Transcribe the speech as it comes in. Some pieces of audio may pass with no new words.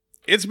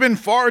It's been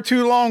far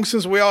too long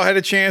since we all had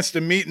a chance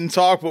to meet and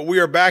talk, but we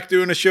are back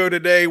doing a show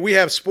today. We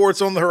have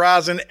sports on the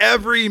horizon.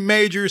 Every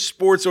major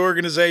sports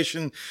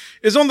organization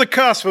is on the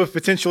cusp of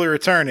potentially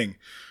returning.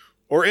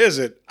 Or is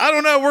it? I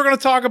don't know. We're going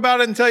to talk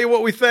about it and tell you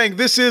what we think.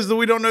 This is the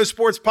We Don't Know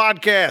Sports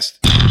podcast.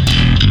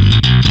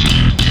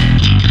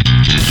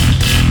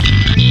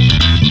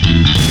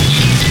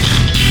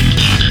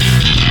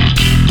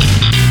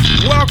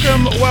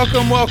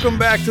 Welcome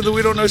back to the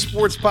We Don't Know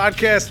Sports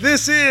podcast.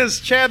 This is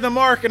Chad the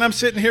Mark, and I'm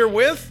sitting here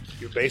with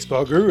your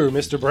baseball guru,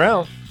 Mr.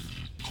 Brown.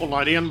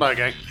 Canadian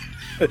Biggie.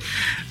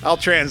 I'll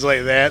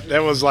translate that.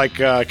 That was like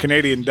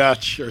Canadian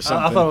Dutch or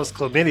something. I thought it was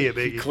Chlamydia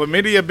Biggie.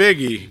 Chlamydia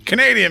Biggie.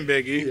 Canadian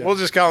Biggie. Yeah. We'll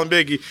just call him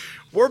Biggie.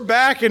 We're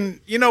back, and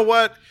you know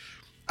what?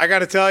 I got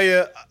to tell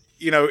you,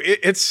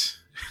 it's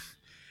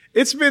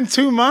been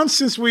 2 months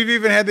since we've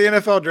even had the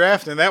NFL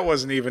draft, and that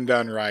wasn't even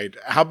done right.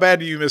 How bad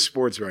do you miss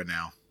sports right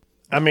now?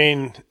 I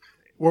mean,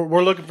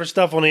 we're looking for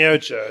stuff on the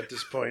Ocho at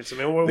this point. So, I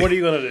mean, what are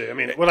you going to do? I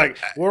mean,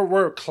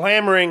 we're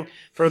clamoring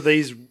for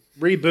these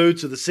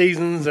reboots of the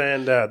seasons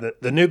and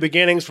the new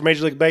beginnings for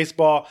Major League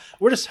Baseball.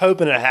 We're just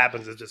hoping it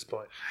happens at this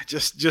point.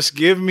 Just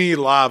give me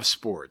live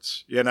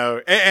sports,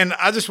 And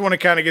I just want to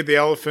kind of get the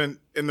elephant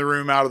in the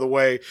room out of the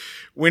way.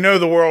 We know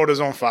the world is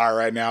on fire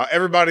right now.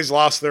 Everybody's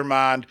lost their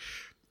mind.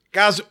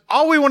 Guys,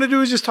 all we want to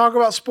do is just talk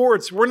about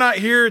sports. We're not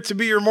here to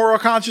be your moral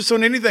conscience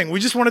on anything. We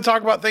just want to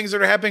talk about things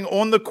that are happening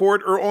on the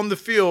court or on the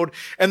field.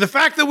 And the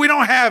fact that we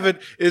don't have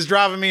it is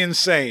driving me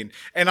insane.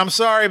 And I'm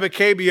sorry, but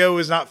KBO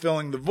is not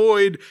filling the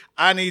void.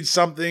 I need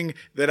something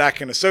that I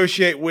can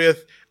associate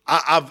with.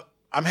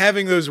 I'm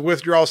having those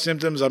withdrawal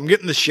symptoms. I'm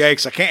getting the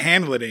shakes. I can't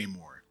handle it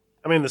anymore.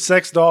 I mean, the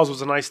Sex Dolls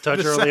was a nice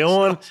touch early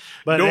on,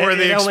 but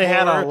it only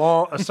had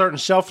a certain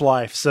shelf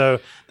life. So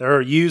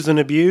they're used and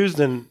abused,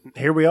 and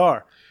here we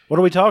are. What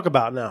do we talk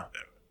about now?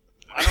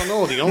 I don't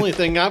know. The only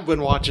thing I've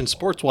been watching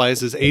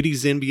sports-wise is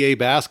 80s NBA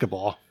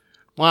basketball.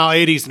 Well,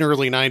 80s and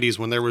early 90s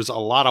when there was a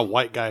lot of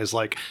white guys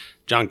like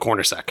John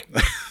Kornacek.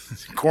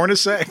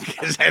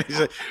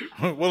 Kornacek?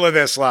 We'll let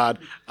that slide.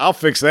 I'll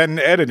fix that in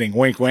editing.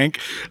 Wink, wink.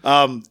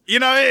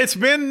 It's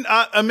been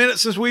a minute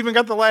since we even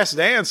got The Last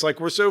Dance. Like,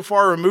 we're so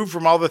far removed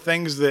from all the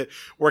things that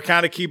were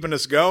kind of keeping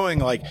us going.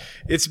 Like,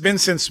 it's been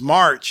since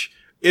March.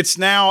 It's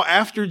now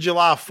after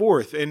July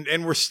 4th,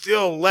 and we're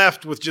still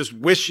left with just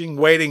wishing,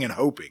 waiting, and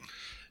hoping.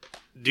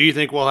 Do you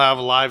think we'll have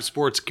live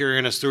sports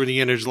carrying us through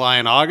the end of July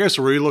and August,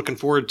 or are you looking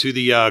forward to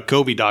the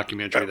Kobe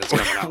documentary that's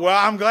coming out? Well,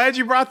 I'm glad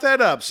you brought that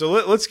up. So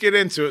let's get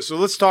into it. So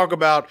let's talk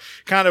about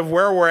kind of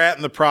where we're at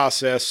in the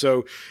process.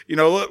 So,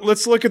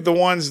 let's look at the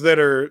ones that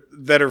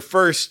are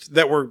first,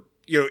 that were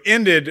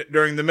ended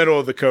during the middle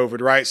of the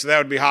COVID, right? So that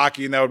would be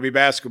hockey and that would be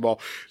basketball.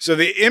 So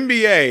the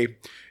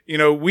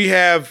NBA, we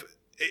have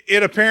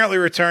it apparently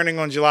returning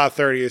on July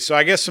 30th. So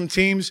I guess some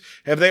teams,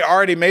 have they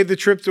already made the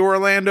trip to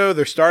Orlando?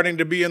 They're starting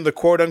to be in the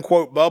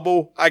quote-unquote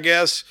bubble, I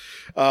guess.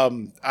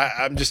 I'm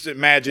just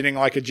imagining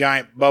like a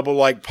giant bubble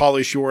like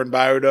Pauly Shore and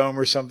Biodome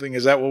or something.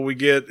 Is that what we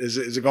get? Is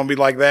it going to be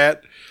like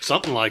that?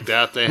 Something like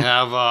that. They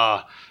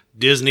have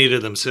Disney to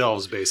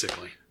themselves,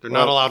 basically. They're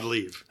not allowed to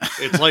leave.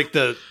 It's like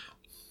the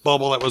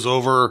bubble that was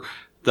over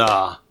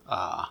the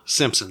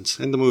Simpsons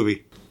in the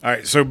movie. All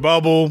right, so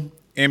bubble,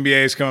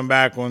 NBA is coming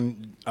back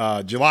on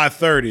July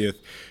 30th.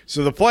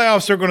 So the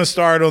playoffs are going to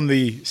start on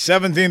the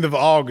 17th of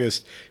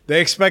August.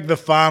 They expect the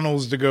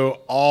finals to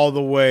go all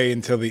the way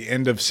until the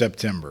end of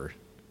September.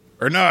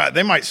 Or no,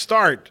 they might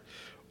start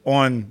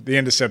on the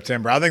end of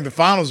September. I think the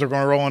finals are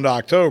going to roll into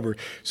October.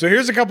 So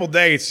here's a couple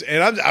dates,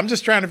 and I'm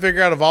just trying to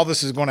figure out if all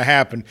this is going to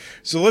happen.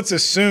 So let's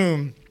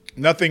assume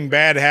nothing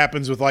bad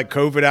happens with like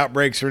COVID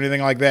outbreaks or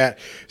anything like that.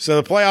 So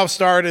the playoffs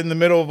start in the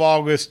middle of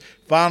August.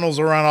 Finals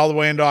will run all the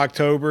way into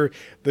October.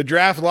 The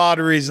draft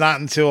lottery is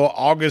not until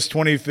August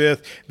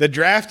 25th. The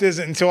draft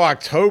isn't until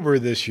October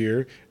this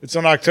year. It's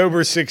on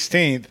October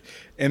 16th.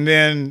 And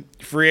then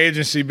free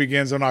agency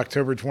begins on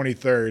October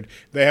 23rd.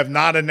 They have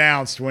not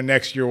announced when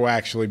next year will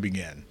actually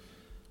begin.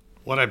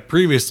 What I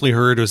previously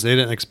heard was they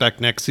didn't expect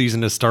next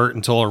season to start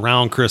until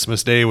around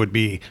Christmas Day would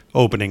be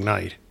opening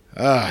night.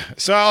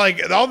 So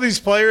like all these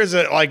players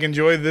that like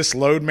enjoy this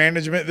load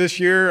management this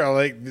year,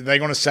 are they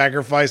going to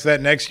sacrifice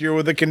that next year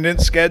with a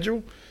condensed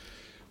schedule?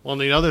 Well,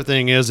 the other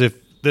thing is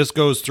if this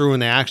goes through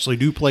and they actually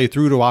do play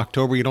through to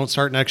October, you don't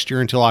start next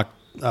year until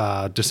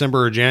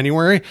December or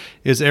January,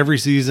 is every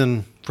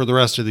season for the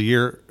rest of the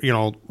year,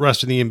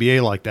 rest of the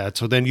NBA like that.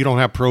 So then you don't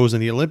have pros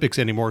in the Olympics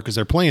anymore because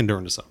they're playing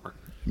during the summer.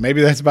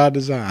 Maybe that's by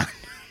design.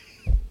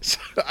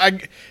 So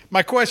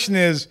my question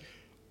is,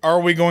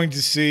 are we going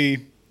to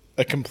see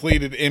a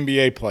completed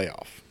NBA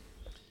playoff?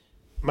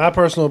 My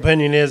personal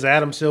opinion is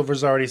Adam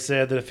Silver's already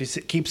said that if he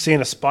keeps seeing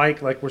a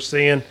spike like we're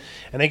seeing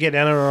and they get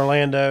down in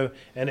Orlando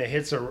and it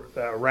hits a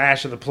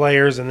rash of the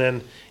players and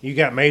then you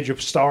got major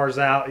stars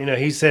out,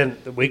 he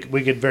said that we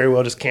could very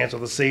well just cancel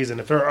the season.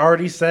 If they're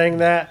already saying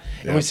that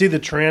and we see the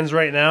trends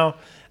right now,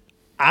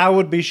 I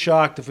would be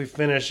shocked if we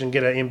finish and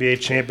get an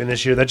NBA champion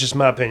this year. That's just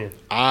my opinion.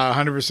 I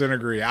 100%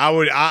 agree.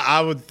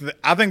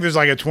 I think there's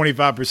like a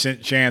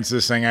 25% chance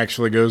this thing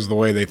actually goes the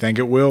way they think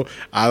it will.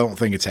 I don't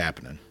think it's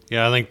happening.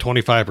 Yeah, I think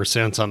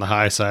 25% is on the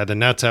high side. The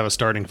Nets have a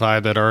starting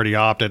five that already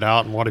opted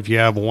out. And what if you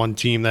have one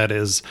team that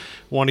is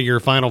one of your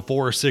final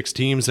 4 or 6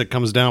 teams that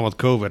comes down with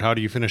COVID? How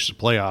do you finish the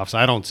playoffs?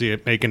 I don't see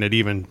it making it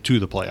even to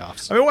the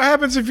playoffs. I mean, what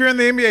happens if you're in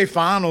the NBA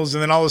Finals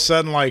and then all of a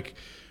sudden, like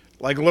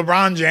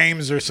LeBron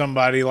James or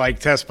somebody, like,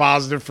 tests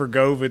positive for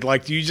COVID?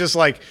 Like, do you just,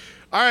 like,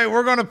 all right,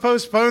 we're going to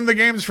postpone the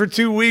games for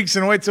 2 weeks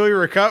and wait till you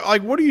recover?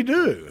 Like, what do you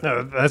do?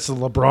 No, that's a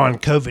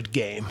LeBron COVID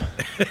game.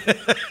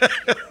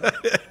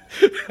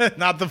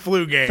 Not the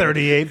flu game.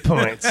 38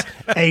 points.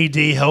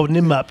 AD holding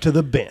him up to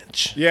the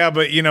bench. Yeah,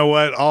 but you know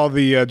what? All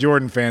the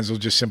Jordan fans will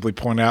just simply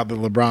point out that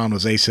LeBron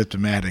was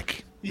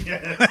asymptomatic.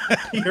 Yeah,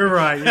 you're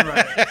right.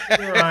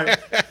 You're right.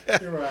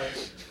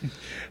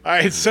 All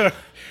right, so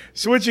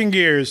switching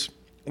gears,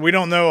 we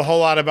don't know a whole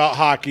lot about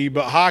hockey,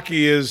 but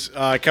hockey is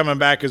coming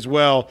back as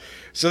well.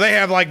 So they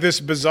have like this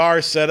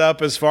bizarre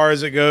setup as far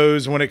as it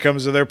goes when it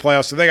comes to their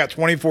playoffs. So they got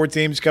 24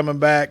 teams coming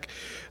back.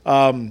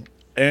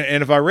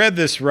 And if I read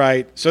this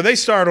right, so they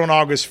start on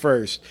August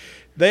 1st.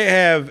 They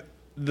have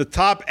the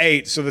top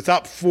 8, so the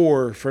top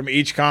 4 from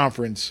each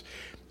conference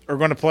are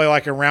going to play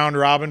like a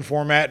round-robin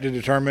format to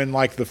determine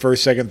like the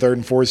first, second, third,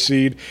 and fourth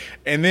seed.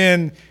 And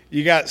then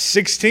you got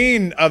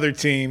 16 other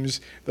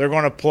teams that are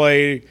going to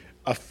play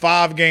a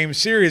 5-game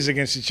series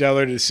against each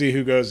other to see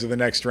who goes to the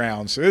next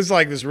round. So it's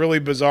like this really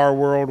bizarre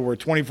world where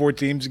 24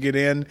 teams get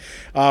in.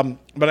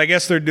 But I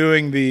guess they're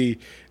doing the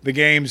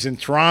games in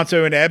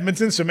Toronto and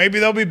Edmonton, so maybe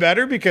they'll be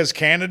better because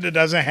Canada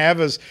doesn't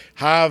have as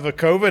high of a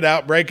COVID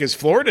outbreak as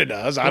Florida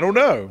does. I don't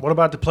know. What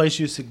about the place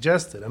you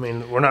suggested? I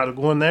mean, we're not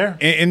going there?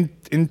 In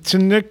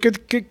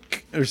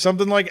Tinnickik or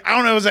something like,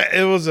 I don't know.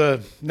 It was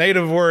a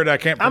native word I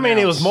can't pronounce. I mean,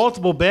 it was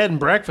multiple bed and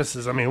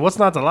breakfasts. I mean, what's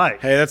not to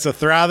like? Hey, that's a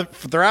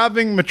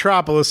thriving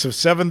metropolis of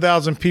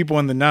 7,000 people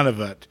in the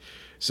Nunavut.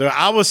 So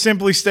I was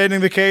simply stating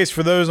the case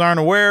for those who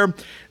aren't aware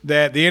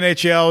that the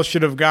NHL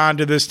should have gone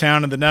to this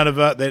town in the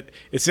Nunavut, that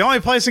it's the only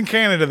place in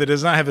Canada that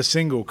does not have a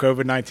single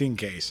COVID-19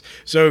 case.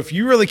 So if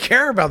you really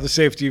care about the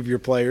safety of your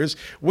players,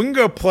 we can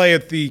go play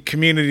at the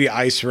community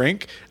ice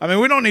rink. I mean,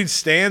 we don't need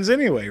stands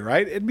anyway,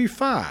 right? It'd be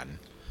fine.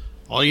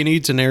 All you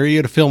need is an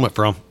area to film it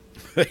from.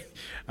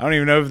 I don't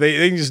even know if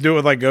they can just do it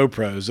with like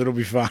GoPros. It'll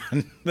be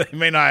fine. They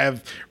may not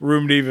have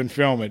room to even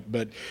film it.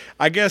 But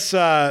I guess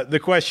the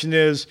question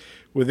is,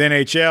 with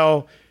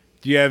NHL,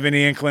 do you have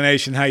any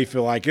inclination how you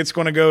feel like it's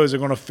going to go? Is it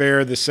going to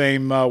fare the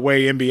same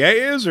way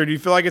NBA is, or do you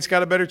feel like it's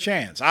got a better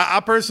chance? I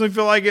personally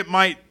feel like it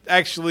might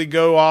actually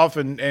go off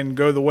and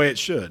go the way it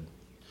should.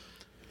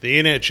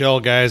 The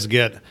NHL guys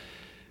get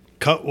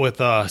cut with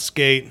a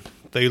skate.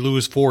 They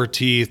lose 4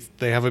 teeth.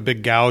 They have a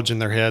big gouge in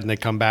their head, and they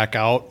come back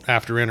out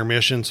after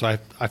intermission. So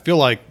I feel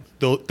like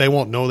they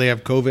won't know they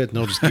have COVID, and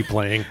they'll just keep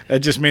playing. That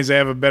just means they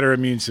have a better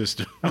immune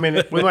system. I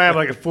mean, we might have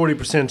like a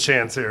 40%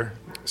 chance here.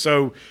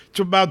 So it's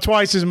about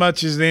twice as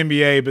much as the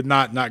NBA, but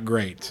not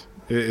great,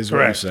 is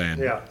what I'm saying.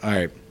 Yeah. All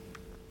right.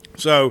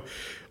 So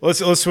let's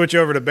switch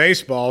over to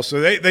baseball.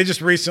 So they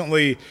just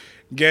recently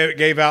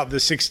gave out the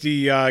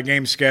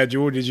 60-game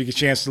schedule. Did you get a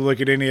chance to look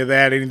at any of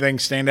that? Anything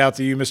stand out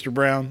to you, Mr.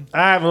 Brown?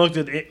 I haven't looked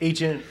at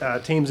each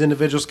team's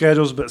individual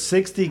schedules, but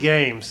 60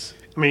 games.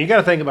 I mean, you got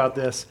to think about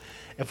this.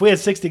 If we had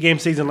 60-game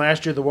season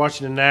last year, the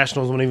Washington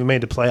Nationals wouldn't even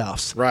made the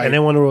playoffs. Right. And they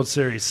won the World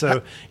Series.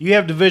 So you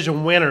have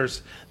division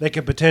winners that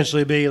could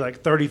potentially be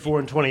like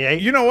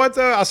 34-28. You know what,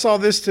 though? I saw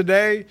this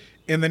today.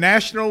 In the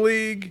National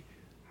League,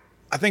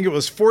 I think it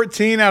was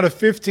 14 out of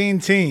 15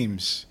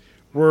 teams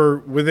were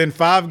within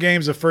 5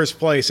 games of first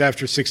place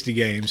after 60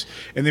 games.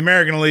 In the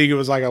American League, it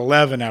was like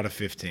 11 out of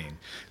 15.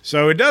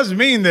 So it does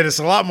mean that it's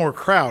a lot more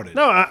crowded.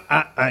 No,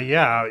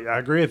 I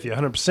agree with you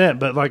 100%.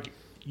 But, like,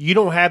 you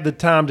don't have the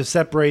time to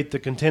separate the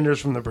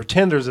contenders from the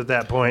pretenders at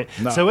that point.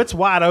 No. So it's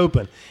wide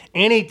open.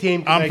 Any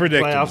team can make the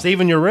playoffs,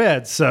 even your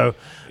Reds. So,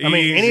 I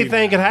mean,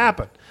 anything could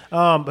happen.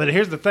 But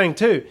here's the thing,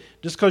 too.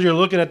 Just because you're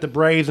looking at the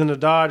Braves and the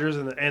Dodgers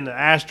and the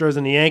Astros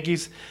and the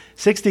Yankees,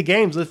 60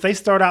 games, if they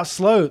start out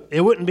slow, it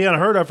wouldn't be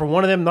unheard of for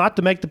one of them not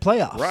to make the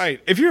playoffs.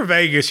 Right. If you're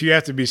Vegas, you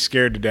have to be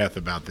scared to death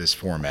about this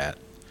format.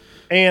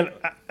 And,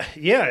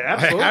 yeah,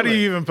 absolutely. How do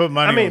you even put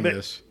money on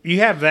this?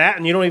 You have that,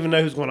 and you don't even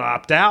know who's going to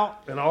opt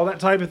out and all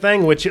that type of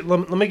thing, which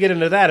let me get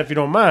into that if you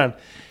don't mind.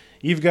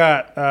 You've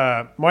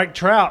got Mike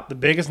Trout, the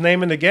biggest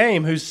name in the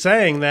game, who's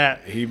saying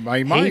that he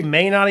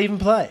may not even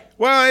play.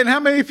 Well, and how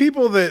many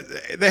people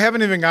that they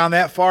haven't even gone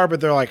that far, but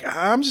they're like,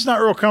 I'm just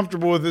not real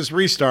comfortable with this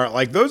restart.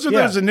 Like, those are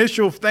those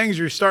initial things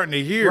you're starting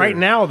to hear. Right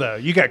now, though,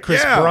 you got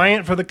Chris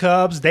Bryant for the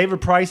Cubs. David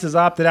Price has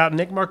opted out.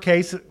 Nick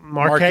Markakis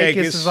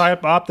has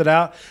opted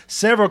out.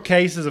 Several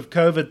cases of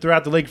COVID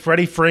throughout the league.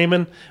 Freddie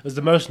Freeman was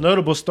the most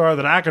notable star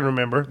that I can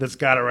remember that's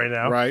got it right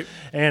now. Right.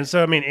 And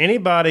so, I mean,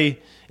 anybody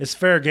is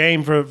fair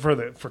game for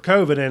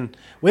COVID, and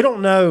we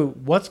don't know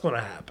what's going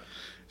to happen.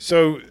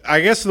 So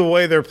I guess the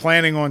way they're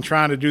planning on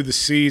trying to do the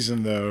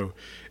season, though,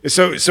 is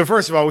so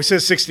first of all, we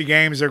said 60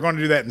 games. They're going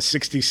to do that in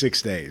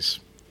 66 days.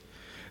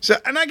 So,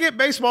 and I get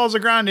baseball's a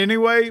grind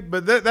anyway,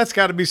 but that's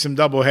got to be some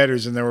double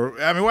headers in there.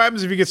 I mean, what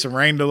happens if you get some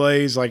rain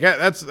delays? Like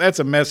that's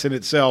a mess in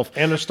itself.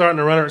 And they're starting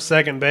to runner at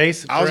second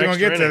base. I was going to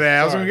get to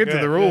that. I was going to get to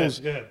the rules.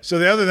 Good. So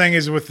the other thing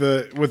is with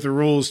the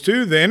rules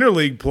too, the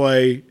interleague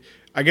play.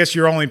 I guess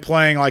you're only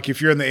playing, like,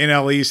 if you're in the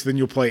NL East, then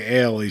you'll play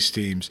AL East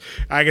teams.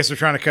 I guess they're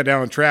trying to cut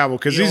down on travel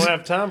because You don't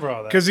have time for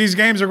all that. Because these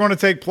games are going to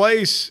take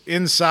place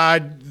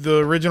inside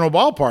the original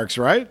ballparks,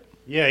 right?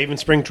 Yeah, even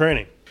spring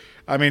training.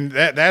 I mean,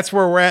 that's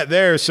where we're at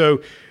there.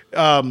 So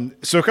a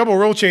couple of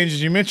rule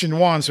changes. You mentioned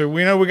one. So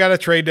we know we got a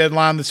trade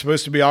deadline that's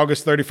supposed to be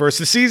August 31st.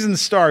 The season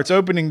starts.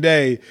 Opening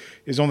day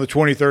is on the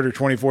 23rd or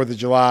 24th of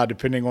July,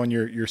 depending on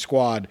your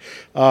squad.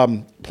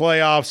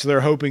 Playoffs,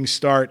 they're hoping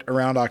start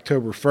around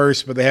October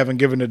 1st, but they haven't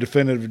given a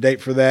definitive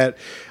date for that.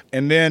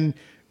 And then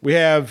we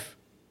have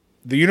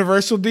the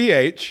universal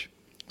DH.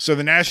 So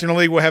the National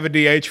League will have a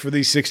DH for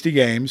these 60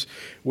 games.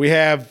 We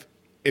have,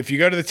 if you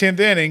go to the 10th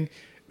inning,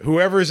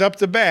 whoever is up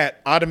to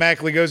bat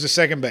automatically goes to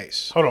second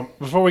base. Hold on.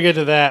 Before we get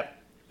to that,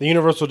 the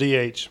universal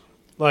DH.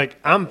 Like,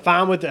 I'm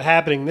fine with it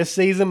happening this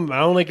season.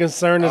 My only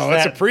concern is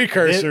that's a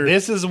precursor.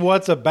 This is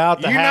what's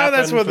about to happen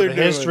that's what for they're the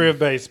doing. history of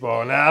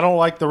baseball. Now, I don't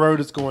like the road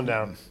it's going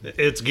down.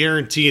 It's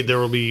guaranteed there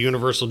will be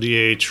universal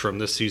DH from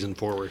this season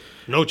forward.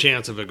 No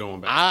chance of it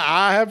going back.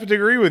 I have to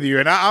agree with you,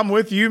 and I'm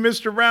with you,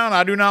 Mr. Brown.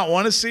 I do not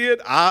want to see it.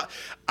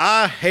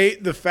 I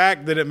hate the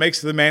fact that it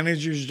makes the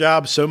manager's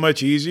job so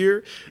much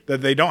easier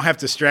that they don't have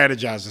to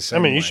strategize the same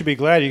I mean, you way. should be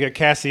glad you got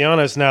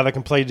Castellanos now that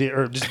can play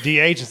or just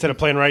DH instead of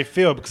playing right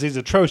field because he's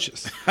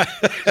atrocious.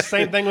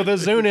 Same thing with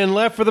Ozuna in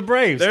left for the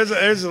Braves.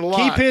 There's a lot.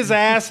 Keep his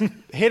ass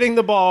hitting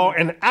the ball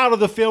and out of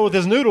the field with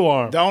his noodle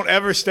arm. Don't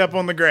ever step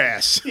on the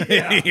grass.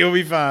 You'll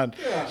be fine.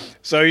 Yeah.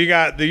 So you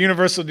got the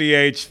universal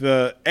DH,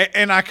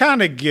 and I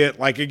kind of get,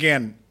 like,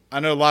 again, I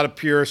know a lot of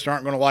purists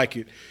aren't going to like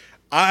it.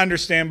 I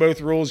understand both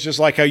rules, just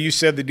like how you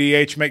said the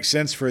DH makes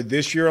sense for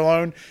this year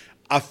alone.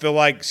 I feel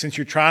like since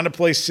you're trying to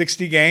play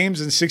 60 games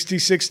in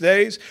 66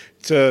 days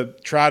to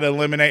try to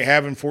eliminate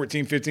having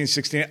 14, 15,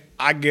 16,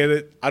 I get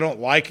it. I don't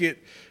like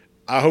it.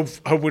 I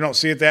hope we don't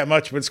see it that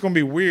much, but it's going to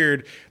be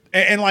weird.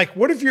 And like,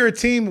 what if you're a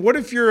team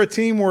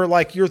where,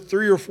 like, you're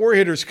 3 or 4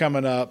 hitters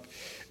coming up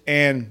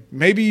and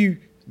maybe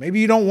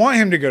you don't want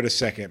him to go to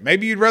second.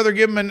 Maybe you'd rather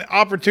give him an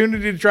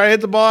opportunity to try to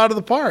hit the ball out of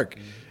the park.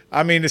 Mm-hmm.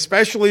 I mean,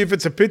 especially if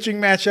it's a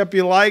pitching matchup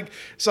you like.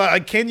 So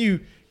can you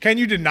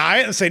deny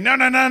it and say,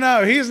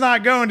 no, he's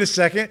not going to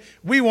second.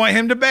 We want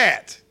him to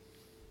bat.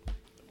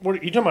 What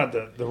are you talking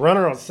about? The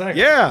runner on second?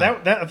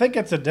 Yeah. I think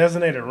that's a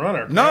designated runner.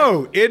 Correct?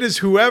 No, it is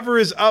whoever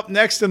is up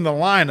next in the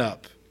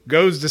lineup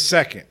goes to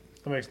second.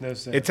 That makes no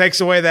sense. It takes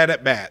away that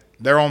at bat.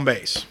 They're on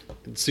base.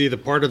 See, the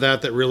part of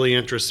that really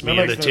interests me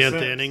in the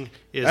 10th inning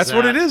is that's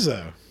what it is,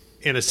 though.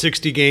 In a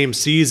 60-game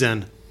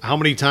season, how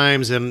many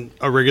times in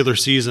a regular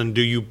season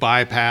do you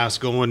bypass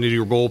going into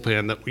your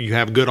bullpen that you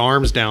have good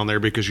arms down there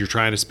because you're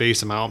trying to space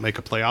them out, make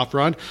a playoff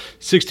run?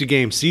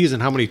 60-game season,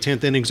 how many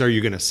 10th innings are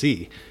you going to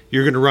see?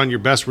 You're going to run your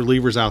best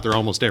relievers out there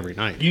almost every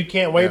night. You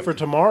can't wait for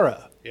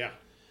tomorrow. Yeah.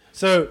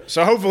 So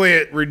hopefully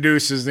it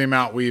reduces the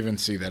amount we even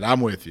see that.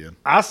 I'm with you.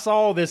 I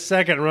saw this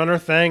second runner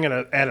thing at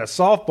a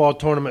softball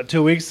tournament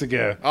 2 weeks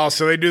ago. Oh,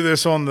 so they do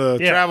this on the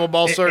travel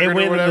ball circuit it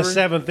went or whatever? in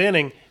the 7th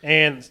inning,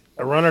 and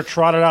a runner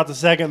trotted out to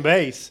second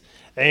base.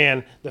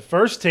 And the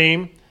first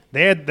team,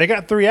 they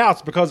got 3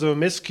 outs because of a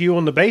miscue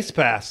on the base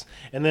pass.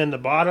 And then the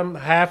bottom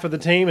half of the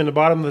team and the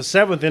bottom of the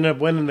 7th ended up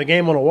winning the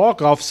game on a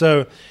walk-off.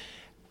 So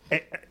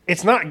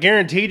it's not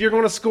guaranteed you're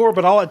going to score,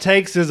 but all it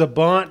takes is a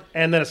bunt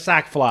and then a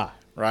sac fly.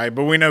 Right,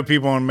 but we know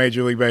people in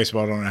Major League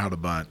Baseball don't know how to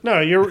bunt. No,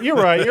 you're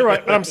right. You're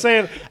right. But I'm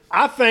saying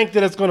I think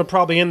that it's going to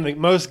probably end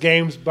most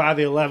games by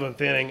the 11th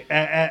inning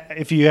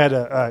if you had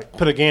to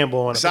put a gamble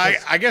on it. So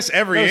I guess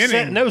every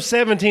inning. No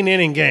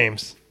 17-inning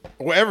games.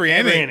 Well, every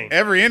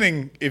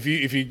inning. If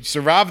you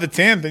survive the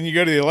 10th and you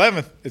go to the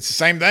 11th, it's the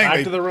same thing.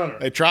 Back to the runner.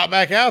 They trot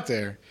back out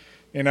there.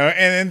 You know,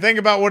 and think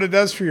about what it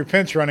does for your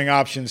pinch running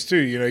options too.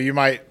 You know, you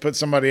might put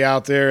somebody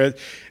out there.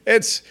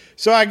 It's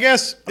so I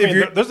guess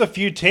there's a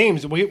few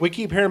teams we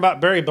keep hearing about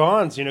Barry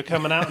Bonds,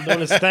 coming out and doing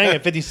his thing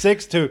at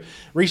 56 to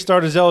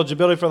restart his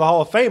eligibility for the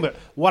Hall of Fame. But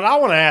what I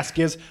want to ask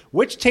is,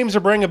 which teams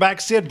are bringing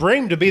back Sid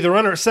Bream to be the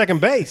runner at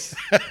second base?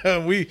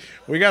 we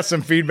got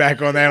some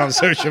feedback on that on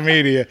social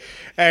media.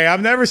 Hey,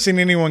 I've never seen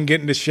anyone get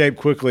into shape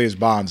quickly as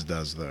Bonds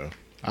does, though.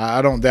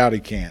 I don't doubt he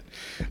can't.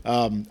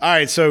 All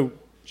right, so.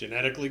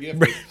 Genetically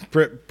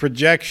gifted.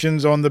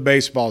 Projections on the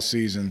baseball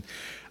season.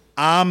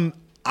 I'm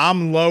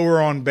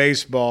lower on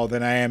baseball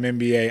than I am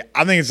NBA.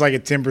 I think it's like a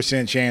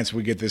 10% chance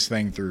we get this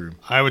thing through.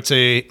 I would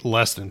say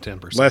less than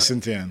 10%. Less than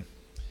 10.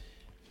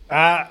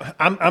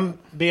 I'm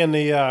being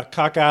the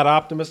cockeyed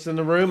optimist in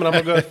the room, and I'm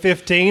going to go at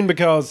 15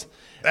 because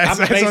that's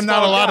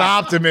not a lot of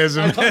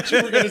optimism. I thought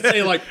you were going to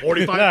say like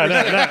 45%.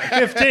 No,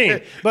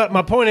 15. But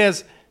my point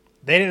is,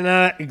 they did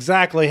not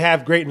exactly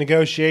have great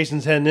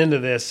negotiations heading into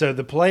this. So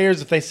the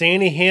players, if they see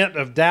any hint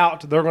of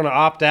doubt, they're going to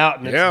opt out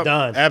and it's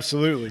done.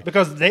 Absolutely.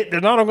 Because they're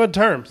not on good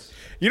terms.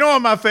 You know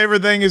what my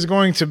favorite thing is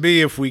going to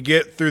be if we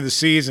get through the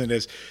season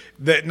is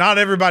that not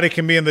everybody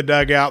can be in the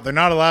dugout. They're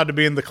not allowed to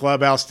be in the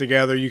clubhouse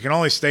together. You can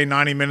only stay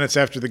 90 minutes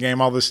after the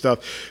game, all this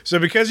stuff. So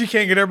because you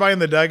can't get everybody in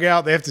the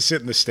dugout, they have to sit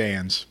in the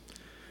stands.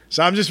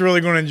 So I'm just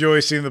really going to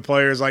enjoy seeing the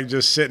players like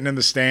just sitting in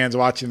the stands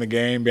watching the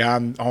game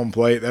behind home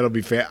plate. That'll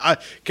be fan.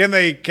 Can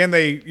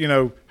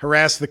they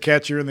harass the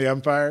catcher and the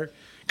umpire?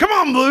 Come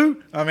on,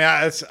 Blue. I mean,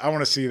 I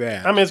want to see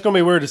that. I mean, it's going to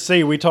be weird to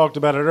see. We talked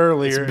about it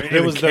earlier.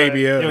 It was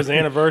the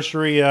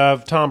anniversary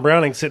of Tom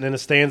Browning sitting in the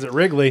stands at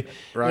Wrigley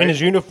in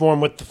his uniform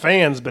with the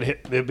fans,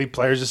 but there'd be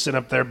players just sitting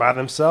up there by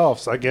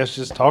themselves. I guess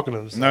just talking to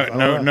themselves.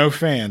 No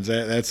fans.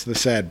 That's the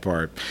sad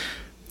part.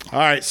 All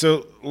right.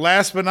 So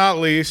last but not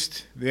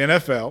least, the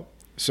NFL.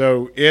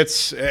 So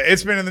it's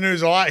been in the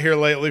news a lot here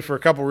lately for a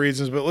couple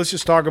reasons, but let's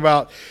just talk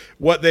about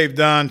what they've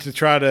done to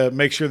try to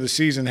make sure the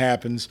season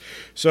happens.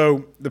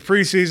 So the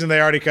preseason they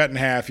already cut in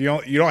half.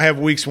 You don't have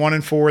weeks 1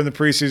 and 4 in the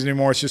preseason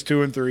anymore. It's just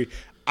 2 and 3.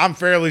 I'm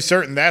fairly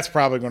certain that's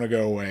probably going to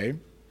go away.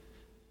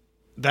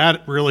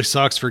 That really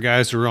sucks for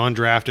guys who are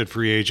undrafted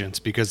free agents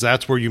because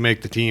that's where you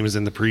make the teams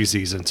in the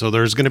preseason. So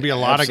there's going to be a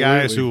lot of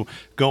guys who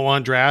go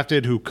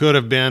undrafted who could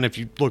have been, if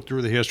you look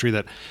through the history,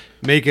 that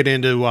make it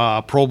into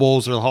Pro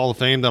Bowls or the Hall of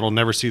Fame that'll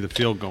never see the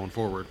field going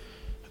forward.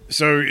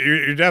 So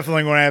you're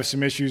definitely going to have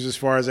some issues as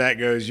far as that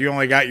goes. You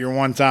only got your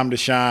one time to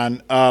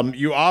shine.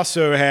 You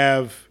also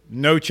have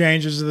no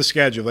changes to the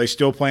schedule. They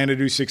still plan to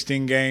do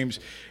 16 games.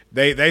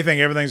 They think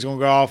everything's going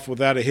to go off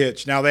without a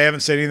hitch. Now, they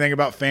haven't said anything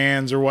about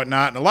fans or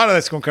whatnot, and a lot of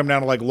that's going to come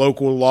down to like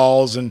local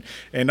laws and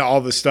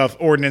all the stuff,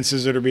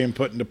 ordinances that are being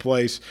put into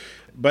place.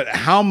 But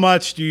how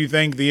much do you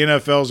think the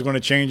NFL is going to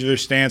change their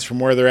stance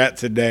from where they're at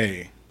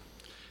today?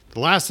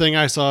 The last thing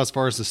I saw as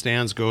far as the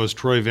stands goes,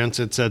 Troy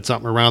Vincent said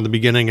something around the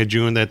beginning of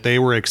June that they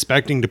were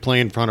expecting to play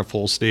in front of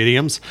full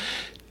stadiums.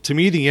 To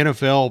me, the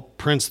NFL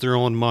prints their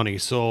own money,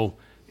 so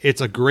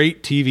it's a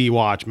great TV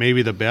watch,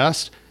 maybe the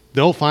best.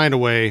 They'll find a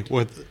way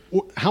with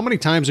 – how many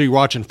times are you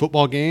watching a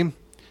football game?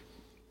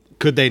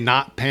 Could they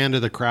not pan to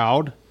the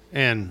crowd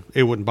and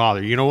it wouldn't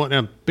bother you? You know what?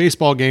 In a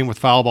baseball game with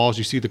foul balls,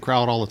 you see the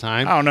crowd all the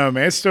time. I don't know,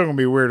 man. It's still going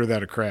to be weird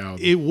without a crowd.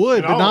 It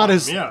would, but not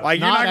as like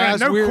you're not not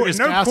going to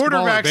no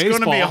quarterback's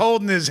going to be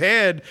holding his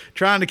head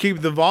trying to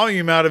keep the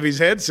volume out of his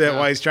headset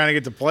while he's trying to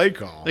get the play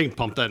call. They can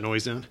pump that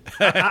noise in.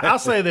 I'll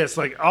say this,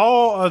 like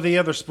all of the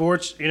other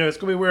sports, it's going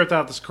to be weird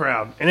without this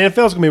crowd. And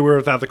NFL's going to be weird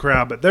without the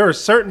crowd, but there are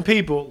certain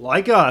people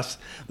like us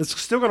that's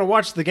still going to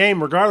watch the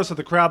game regardless of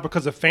the crowd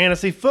because of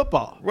fantasy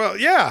football. Well,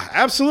 yeah,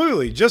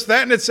 absolutely. Just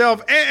that in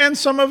itself. And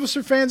some of us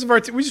are fans of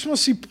our team. We just want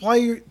to see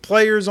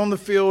players on the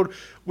field.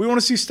 We want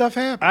to see stuff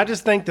happen. I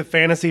just think the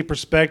fantasy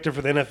perspective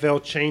for the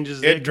NFL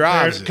changes it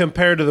drives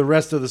compared to the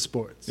rest of the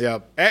sports. Yeah,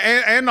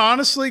 and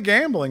honestly,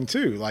 gambling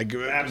too. Like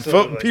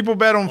people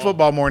bet on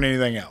football more than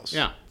anything else.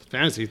 Yeah,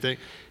 fantasy thing.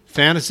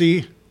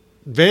 Fantasy,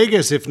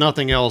 Vegas, if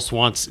nothing else,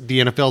 wants the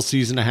NFL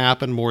season to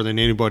happen more than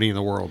anybody in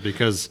the world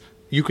because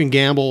you can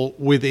gamble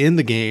within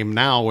the game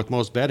now with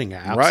most betting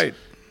apps. Right.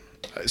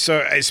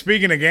 So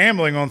speaking of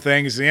gambling on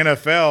things, the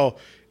NFL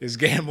is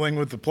gambling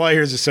with the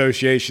Players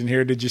Association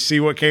here. Did you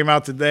see what came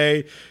out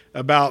today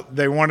about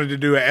they wanted to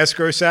do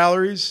escrow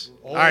salaries?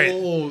 All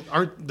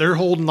right. They're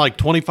holding like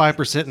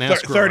 25% in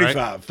escrow, 35.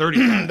 Right?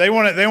 35. They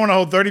want to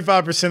hold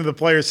 35% of the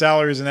players'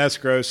 salaries in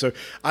escrow. So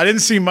I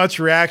didn't see much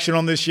reaction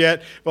on this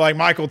yet. But like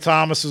Michael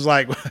Thomas was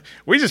like,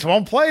 we just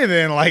won't play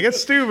then. Like,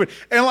 it's stupid.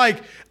 And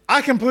like,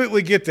 I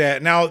completely get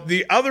that. Now,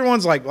 the other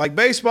ones like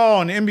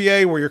baseball and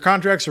NBA where your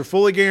contracts are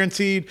fully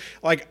guaranteed,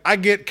 like I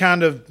get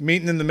kind of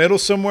meeting in the middle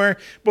somewhere.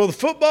 But with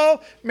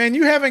football, man,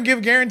 you haven't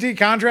give guaranteed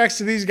contracts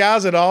to these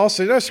guys at all.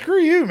 So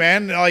screw you,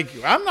 man. Like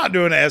I'm not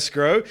doing an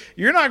escrow.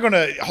 You're not going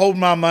to hold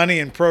my money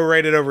and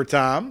prorate it over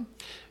time.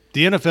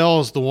 The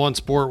NFL is the one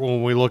sport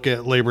when we look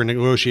at labor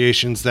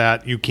negotiations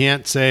that you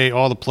can't say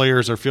all the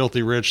players are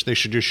filthy rich. They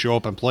should just show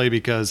up and play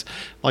because,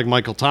 like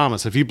Michael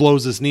Thomas, if he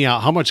blows his knee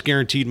out, how much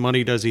guaranteed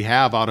money does he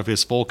have out of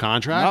his full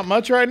contract? Not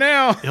much right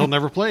now. He'll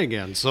never play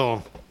again.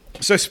 So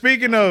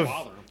speaking of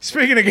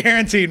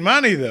guaranteed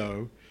money,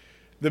 though,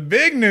 the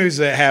big news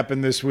that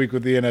happened this week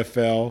with the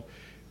NFL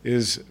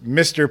is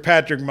Mr.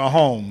 Patrick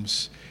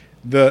Mahomes,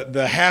 the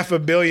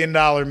 $500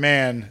 million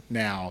man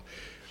now.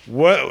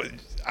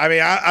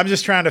 I'm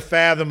just trying to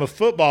fathom a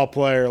football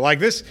player like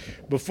this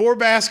before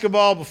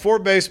basketball, before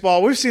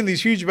baseball. We've seen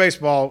these huge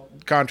baseball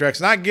contracts,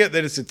 and I get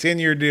that it's a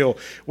 10-year deal,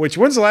 which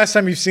when's the last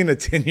time you've seen a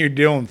 10-year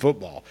deal in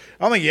football?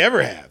 I don't think you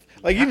ever have.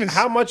 Like even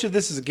how much of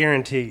this is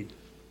guaranteed?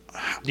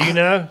 Do you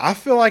know? I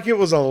feel like it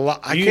was a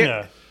lot. Do you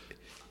know?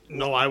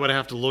 No, I would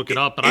have to look it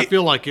up, but I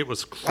feel like it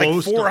was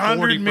close like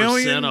 400 to 40%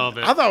 million of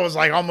it. I thought it was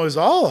like almost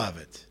all of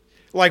it.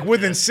 Like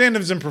with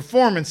incentives and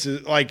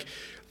performances, like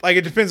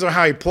it depends on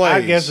how he plays.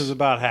 I guess it's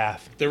about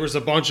half. There was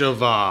a bunch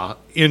of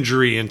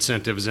injury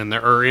incentives in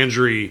there, or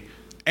injury.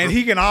 And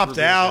he can opt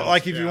out,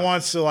 like if he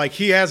wants to. Like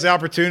he has the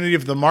opportunity.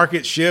 If the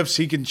market shifts,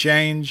 he can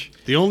change.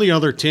 The only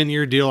other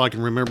 10-year deal I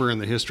can remember in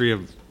the history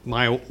of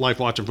my life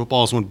watching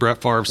football is when Brett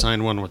Favre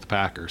signed one with the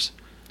Packers.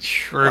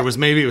 Or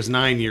maybe it was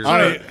 9 years.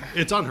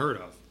 It's unheard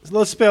of.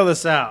 Let's spell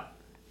this out.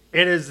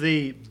 It is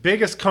the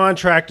biggest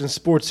contract in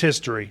sports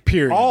history.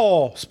 Period.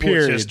 All sports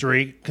Period.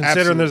 history, considering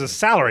Absolutely. there's a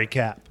salary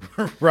cap.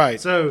 Right.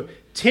 So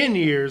 10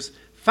 years,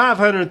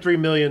 $503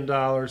 million.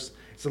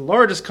 It's the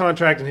largest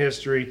contract in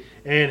history,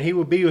 and he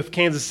will be with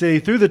Kansas City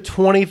through the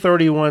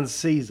 2031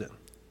 season.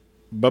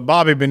 But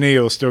Bobby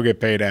Bonilla will still get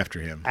paid after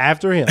him.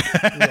 After him.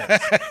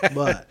 Yes.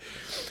 But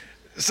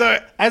So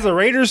as a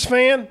Raiders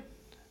fan,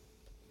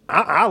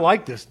 I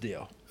like this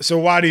deal.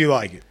 why do you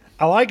like it?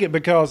 I like it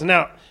because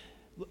now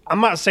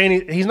I'm not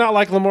saying he's not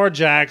like Lamar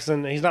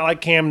Jackson. He's not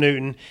like Cam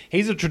Newton.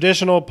 He's a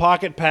traditional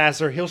pocket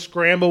passer. He'll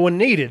scramble when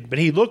needed, but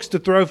he looks to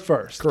throw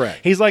first.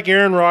 Correct. He's like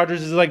Aaron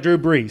Rodgers. He's like Drew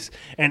Brees.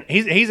 And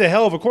he's a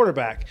hell of a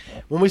quarterback.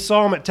 When we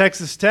saw him at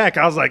Texas Tech,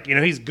 I was like,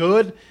 he's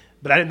good,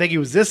 but I didn't think he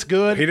was this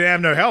good. He didn't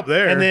have no help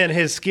there. And then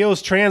his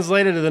skills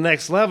translated to the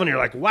next level, and you're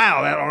like,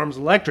 wow, that arm's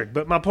electric.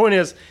 But my point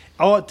is,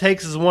 all it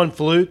takes is one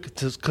fluke,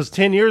 because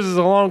 10 years is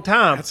a long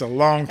time. That's a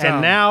long time.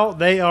 And now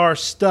they are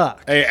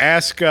stuck. Hey,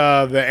 ask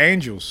the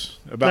Angels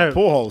about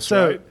Pujols,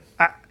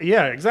 right?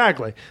 Yeah,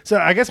 exactly. So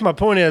I guess my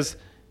point is,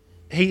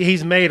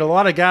 he's made a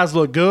lot of guys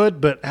look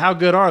good, but how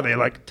good are they?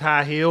 Like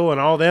Ty Hill and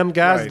all them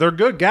guys, Right. they're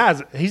good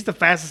guys. He's the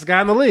fastest guy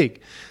in the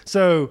league.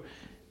 So,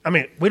 I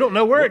mean, we don't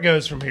know where it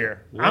goes from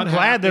here. I'm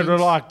glad that they're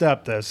locked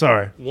up, though.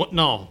 Sorry. What?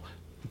 No.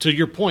 To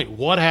your point,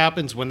 what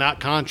happens when that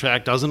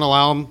contract doesn't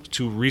allow him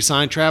to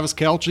re-sign Travis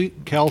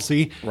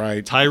Kelce,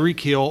 Right. Tyreek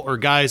Hill, or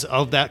guys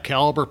of that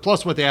caliber,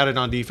 plus what they added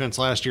on defense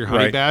last year,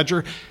 Honey Right.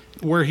 Badger,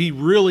 where he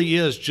really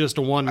is just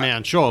a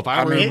one-man show. If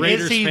I were a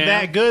Raiders Is he fan,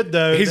 that good,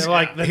 though? He's- That,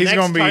 like, the he's next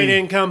gonna be- tight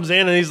end comes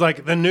in, and he's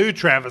like the new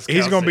Travis Kelce.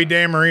 He's going to be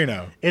Dan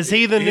Marino. Is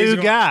he the new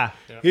gonna- guy?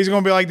 He's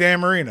going to be like Dan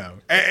Marino.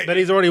 But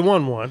he's already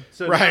won one.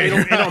 So Right.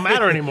 it don't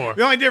matter anymore.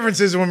 The only difference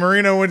is when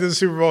Marino went to the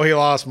Super Bowl, he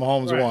lost.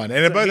 Mahomes won,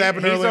 and it both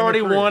happened early. He's in already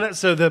their career. won it,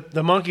 so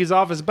the monkey's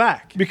off his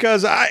back.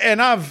 Because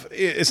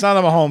it's not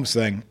a Mahomes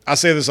thing. I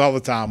say this all the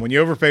time. When you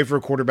overpay for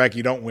a quarterback,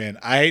 you don't win.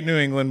 I hate New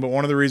England, but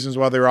one of the reasons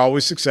why they're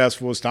always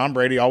successful is Tom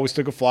Brady always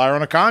took a flyer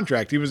on a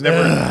contract. He was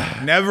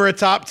never a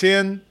top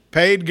 10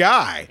 paid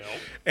guy. Nope.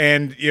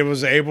 And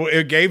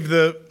it gave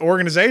the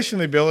organization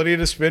the ability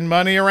to spend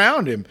money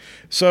around him.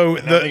 So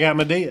They got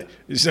Medea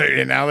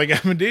and now they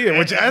got Medea,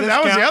 which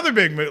that was the other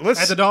big move.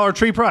 at the Dollar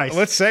Tree price.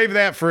 Let's save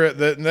that for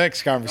the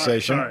next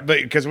conversation, All right.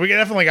 but because we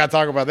definitely got to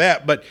talk about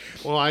that. But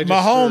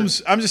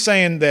Mahomes, I'm just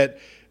saying that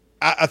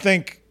I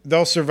think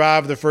they'll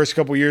survive the first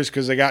couple years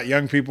because they got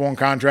young people on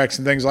contracts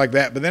and things like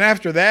that. But then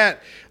after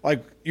that,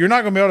 like you're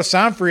not going to be able to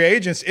sign free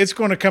agents. It's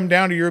going to come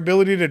down to your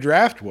ability to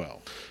draft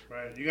well.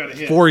 You got to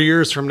hit. 4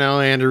 years from now,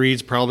 Andy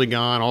Reid's probably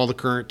gone. All the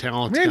current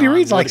talent's Andy gone.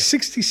 Reid's like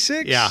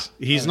 66. Yeah,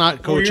 he's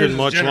not 4 years coaching is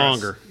much generous.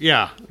 longer.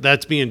 Yeah,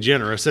 that's being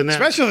generous. And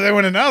that, Especially if they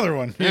win another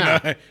one. You Yeah.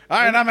 know? All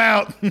right, I'm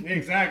out.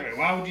 Exactly.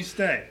 Why would you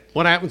stay?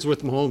 what happens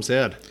with Mahomes'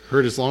 head?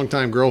 Heard his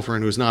longtime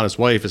girlfriend, who's not his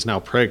wife, is now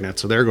pregnant.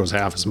 So there goes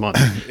half his money.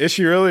 Is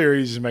she really, or are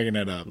you just making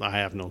that up? I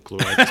have no clue.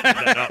 I just made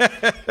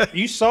that up.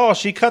 You saw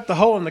she cut the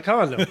hole in the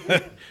condom.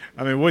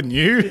 I mean, wouldn't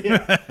you?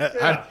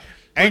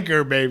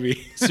 Anchor,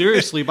 baby.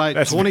 Seriously, by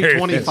That's very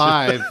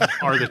 2025,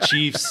 are the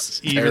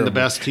Chiefs even terrible. the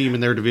best team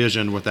in their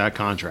division with that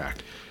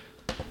contract?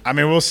 I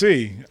mean, we'll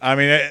see. I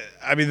mean,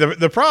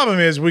 the problem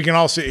is we can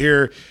all sit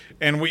here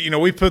and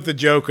we put the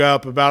joke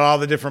up about all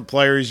the different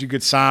players you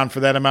could sign for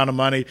that amount of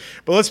money.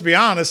 But let's be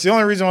honest, the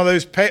only reason why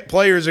those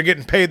players are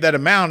getting paid that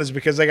amount is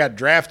because they got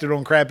drafted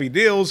on crappy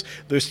deals.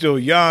 They're still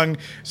young.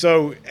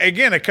 So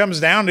again, it comes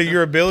down to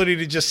your ability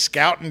to just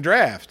scout and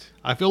draft.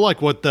 I feel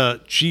like what the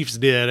Chiefs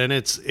did, and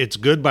it's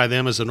good by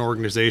them as an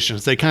organization,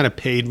 is they kind of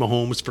paid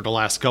Mahomes for the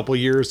last couple of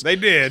years. They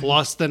did.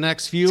 Plus the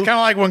next few. It's kind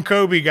of like when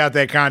Kobe got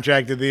that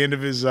contract at the end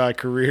of his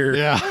career.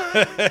 Yeah.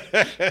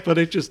 But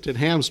it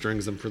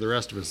hamstrings him for the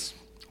rest of his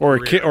Or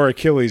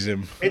Achilles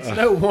him. It's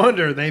no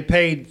wonder they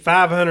paid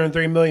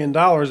 $503 million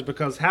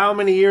because how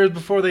many years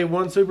before they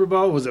won Super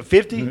Bowl? Was it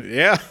 50?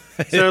 Yeah.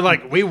 So,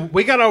 like,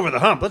 we got over the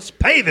hump. Let's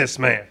pay this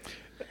man.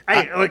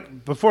 Hey,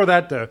 like, before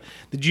that, though,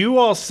 did you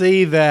all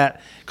see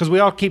that? Because we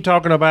all keep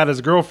talking about his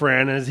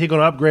girlfriend, and is he going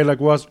to upgrade like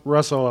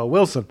Russell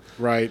Wilson?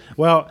 Right.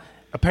 Well,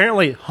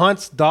 apparently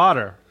Hunt's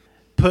daughter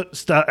put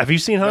stuff. Have you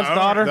seen Hunt's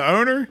daughter? The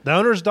owner? The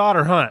owner's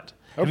daughter, Hunt.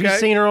 Have you Okay.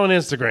 seen her on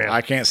Instagram?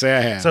 I can't say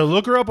I have. So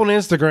look her up on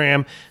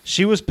Instagram.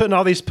 She was putting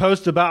all these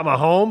posts about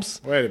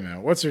Mahomes. Wait a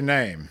minute. What's her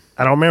name?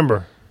 I don't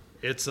remember.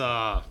 It's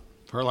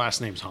her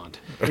last name's Hunt.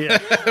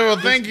 Well,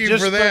 thank you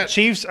Just for the that.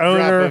 Chiefs drop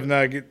owner. of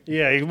nugget.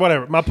 Yeah,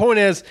 whatever. My point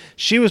is,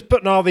 she was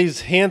putting all these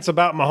hints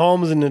about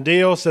Mahomes in the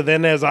deal, so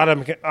then there's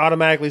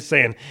automatically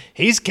saying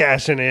he's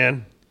cashing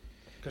in.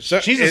 So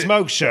She's a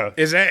smoke show.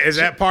 Is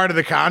that part of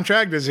the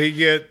contract? Does he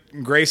get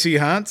Gracie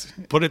Hunt?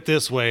 Put it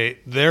this way,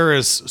 there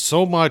is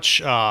so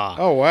much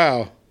Oh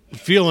wow.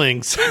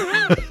 feelings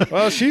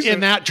Well, she's in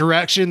that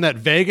direction that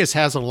Vegas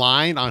has a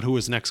line on who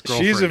his next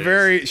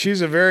girlfriend she's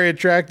a very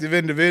attractive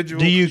individual.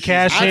 Do you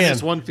cash in?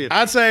 It's 150.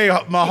 I'd say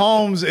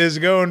Mahomes is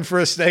going for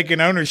a stake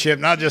in ownership,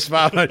 not just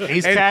 500.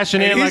 He's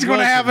cashing in He's like going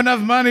to Wilson. have enough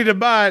money to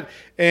buy it.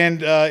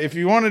 And if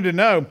you wanted to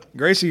know,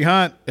 Gracie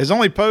Hunt has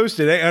only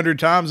posted 800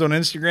 times on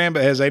Instagram,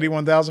 but has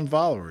 81,000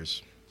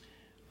 followers.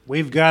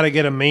 We've got to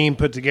get a meme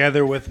put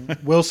together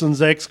with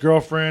Wilson's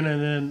ex-girlfriend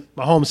and then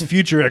Mahomes'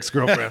 future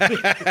ex-girlfriend.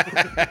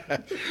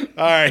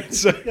 All right,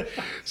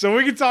 so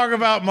we can talk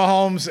about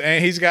Mahomes,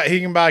 and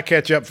he can buy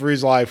ketchup for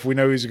his life. We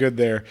know he's good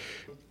there.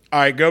 All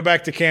right, go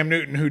back to Cam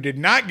Newton, who did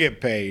not get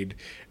paid,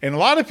 and a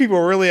lot of people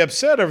are really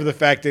upset over the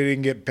fact that he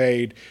didn't get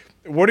paid.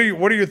 What are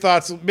your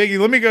thoughts, Biggie?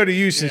 Let me go to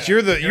you since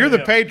you're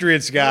the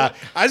Patriots guy.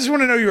 I just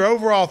want to know your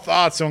overall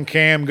thoughts on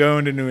Cam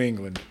going to New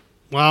England.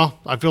 Well,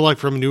 I feel like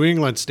from a New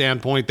England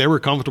standpoint, they were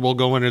comfortable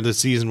going into the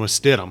season with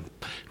Stidham.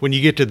 When you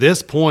get to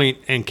this point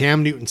and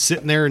Cam Newton's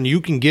sitting there and you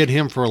can get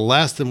him for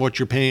less than what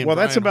you're paying. Well,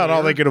 that's about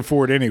all they could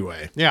afford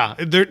anyway. Yeah,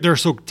 they're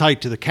so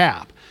tight to the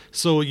cap.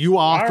 So you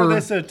offer. Why are they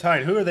so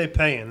tight? Who are they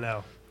paying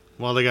now?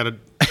 Well, they got a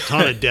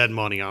ton of dead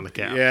money on the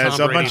cap. Yeah, Tom it's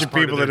a bunch Brady's of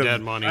part people their that have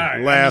dead money.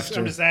 Right, left.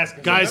 I'm just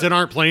asking. Guys that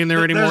aren't playing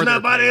there anymore. There's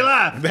nobody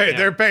left.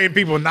 They're paying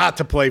people not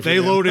to play for They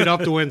them. loaded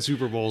up to win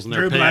Super Bowls, and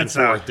they're Drew paying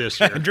Bledsoe. for it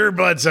this year. Drew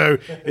Bledsoe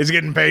is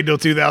getting paid till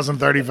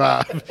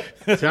 2035.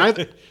 See,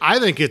 I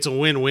think it's a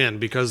win-win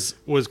because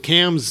with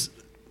Cam's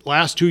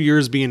last 2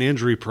 years being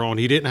injury prone,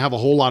 he didn't have a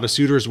whole lot of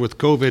suitors with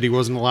COVID. He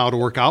wasn't allowed to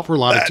work out for a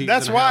lot of teams.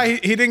 That's why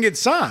he didn't get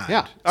signed.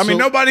 Yeah. I mean,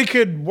 So- nobody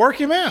could work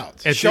him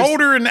out. At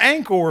Shoulder and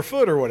ankle or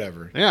foot or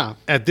whatever. Yeah.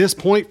 At this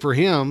point for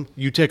him,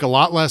 you take a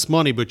lot less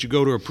money, but you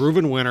go to a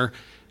proven winner,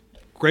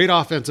 great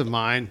offensive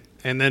mind,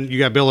 and then you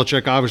got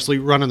Belichick obviously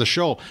running the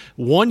show.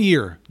 1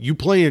 year, you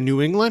play in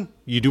New England,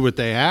 you do what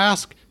they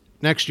ask.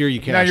 Next year, you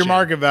cash Now your in.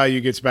 market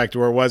value gets back to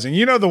where it was. And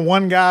you know the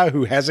one guy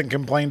who hasn't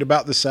complained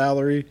about the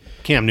salary?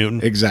 Cam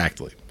Newton.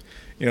 Exactly.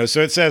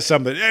 So it says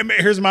something.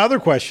 Here's my other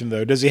question,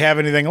 though. Does he have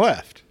anything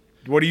left?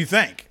 What do you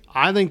think?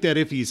 I think that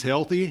if he's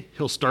healthy,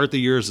 he'll start the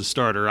year as a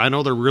starter. I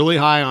know they're really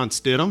high on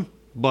Stidham,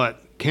 but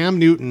Cam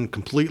Newton,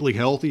 completely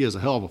healthy, is a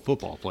hell of a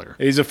football player.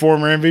 He's a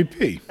former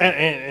MVP.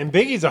 And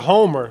Biggie's a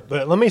homer,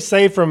 but let me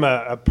say from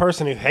a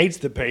person who hates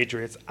the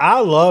Patriots, I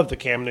love the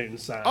Cam Newton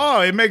sign.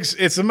 Oh,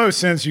 it's the most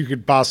sense you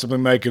could possibly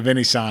make of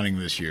any signing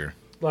this year.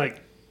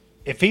 Like,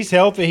 if he's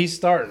healthy, he's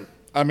starting.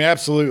 I mean,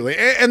 absolutely.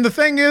 And the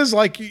thing is,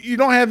 like, you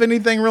don't have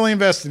anything really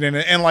invested in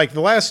it. And, like,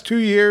 the last 2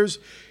 years,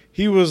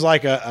 he was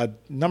like a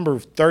number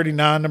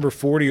 39, number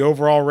 40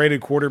 overall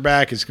rated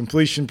quarterback. His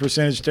completion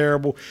percentage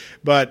terrible.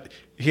 But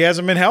he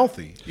hasn't been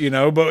healthy,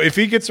 But if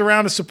he gets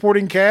around a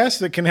supporting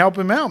cast that can help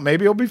him out,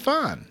 maybe he'll be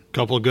fine.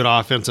 Couple of good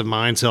offensive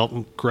minds helped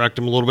him correct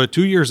him a little bit.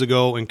 2 years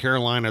ago in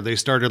Carolina, they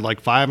started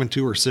like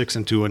 5-2 or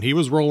 6-2, and he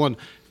was rolling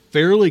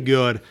fairly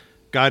good.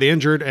 Got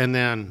injured, and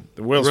then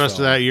the wheels rest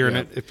fell of that off, year, yeah.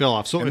 and it fell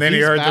off. So And if then he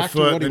he's hurt the back to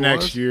foot what the he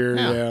next was, year,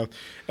 yeah.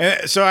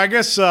 And so I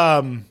guess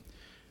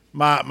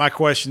my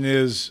question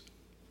is,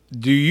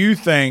 do you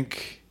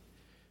think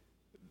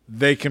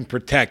they can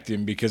protect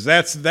him? Because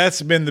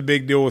that's been the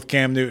big deal with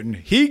Cam Newton.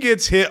 He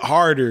gets hit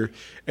harder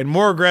and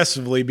more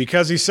aggressively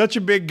because he's such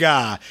a big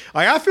guy.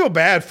 Like, I feel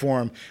bad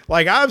for him.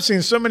 Like, I've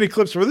seen so many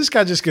clips where this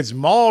guy just gets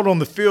mauled on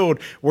the field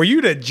where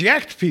you'd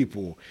eject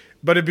people.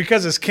 But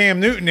because it's Cam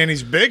Newton and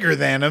he's bigger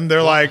than him,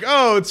 they're like,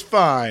 oh, it's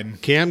fine.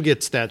 Cam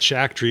gets that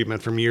Shaq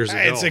treatment from years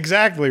ago. It's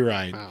exactly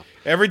right. Wow.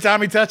 Every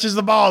time he touches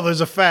the ball,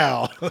 there's a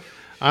foul.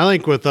 I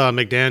think with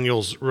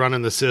McDaniels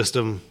running the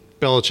system,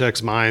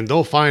 Belichick's mind,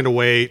 they'll find a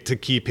way to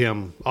keep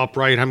him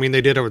upright. I mean, they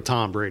did it with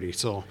Tom Brady.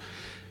 So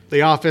the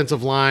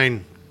offensive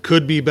line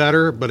could be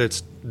better, but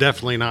it's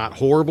definitely not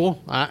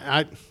horrible.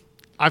 I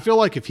feel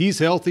like if he's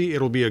healthy,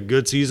 it'll be a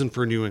good season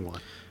for New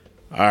England.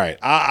 All right,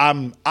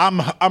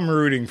 I'm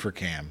rooting for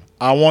Cam.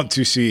 I want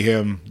to see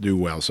him do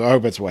well, so I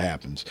hope that's what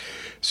happens.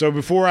 So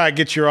before I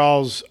get your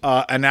all's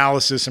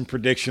analysis and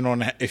prediction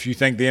on if you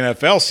think the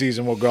NFL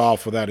season will go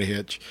off without a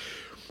hitch,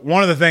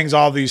 one of the things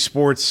all these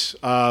sports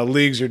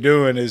leagues are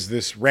doing is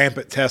this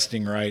rampant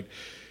testing, right?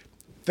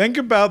 Think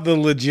about the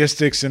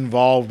logistics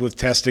involved with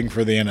testing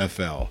for the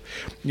NFL.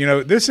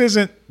 This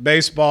isn't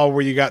baseball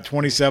where you got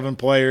 27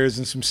 players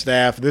and some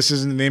staff. This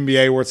isn't the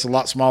NBA where it's a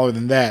lot smaller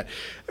than that.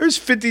 There's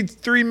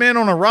 53 men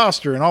on a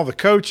roster and all the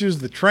coaches,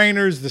 the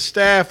trainers, the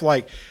staff,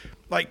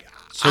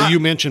 So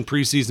you mentioned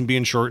preseason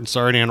being short, and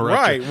sorry to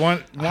interrupt you.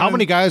 Right. How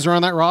many guys are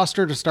on that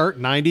roster to start?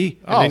 90?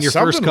 And then your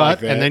first something cut, like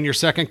that. and then your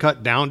second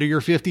cut down to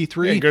your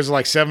 53? It goes to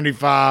like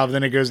 75,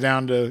 then it goes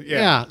down to,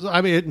 Yeah, I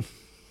mean,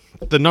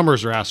 the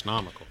numbers are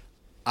astronomical.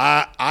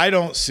 I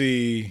don't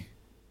see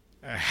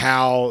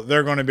how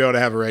they're going to be able to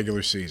have a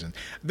regular season.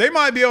 They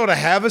might be able to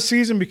have a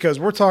season because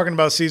we're talking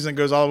about a season that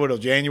goes all the way till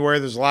January.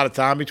 There's a lot of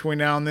time between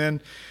now and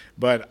then.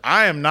 But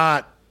I am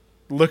not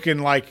looking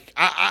like –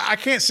 I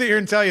can't sit here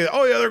and tell you,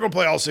 oh, yeah, they're going to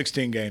play all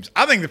 16 games.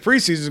 I think the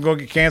preseason is going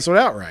to get canceled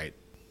outright.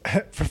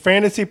 For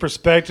fantasy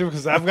perspective,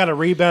 because I've got to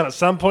rebound at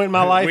some point in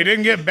my life. We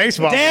didn't get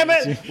baseball. Damn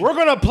it. We're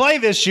going to play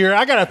this year.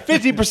 I got a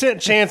 50%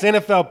 chance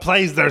NFL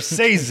plays their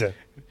season.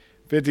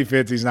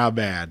 50-50 is not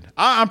bad.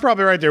 I'm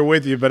probably right there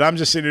with you, but I'm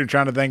just sitting here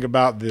trying to think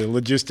about the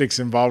logistics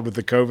involved with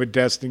the COVID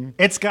testing.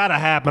 It's got to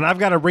happen. I've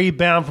got to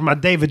rebound from my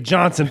David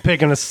Johnson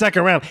pick in the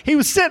second round. He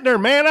was sitting there,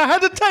 man. I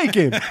had to take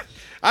him.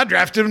 I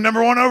drafted him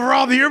number 1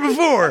 overall the year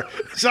before,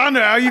 so I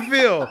know how you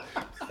feel.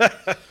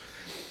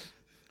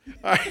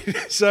 All right.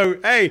 So,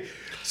 hey,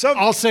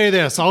 I'll say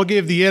this. I'll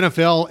give the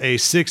NFL a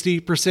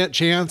 60%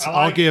 chance.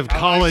 I'll give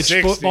college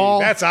 60. football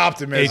That's a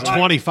optimism.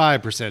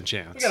 25%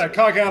 chance. We got to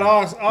cock out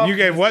all. You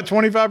gave what,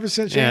 25%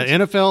 chance? Yeah,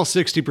 NFL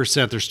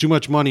 60%. There's too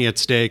much money at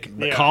stake.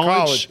 Yeah,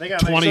 College They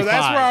gotta make- 25. So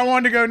that's where I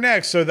wanted to go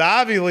next. So the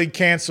Ivy League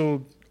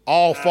canceled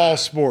all fall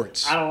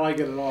sports. I don't like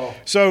it at all.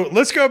 So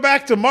let's go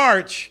back to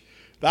March.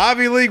 The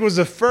Ivy League was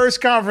the first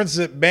conference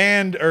that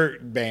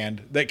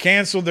that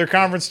canceled their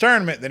conference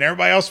tournament. Then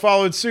everybody else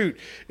followed suit.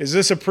 Is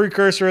this a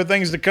precursor of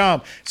things to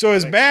come? So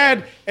as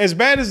bad as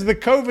the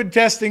COVID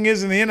testing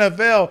is in the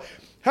NFL,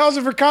 how's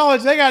it for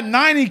college? They got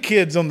 90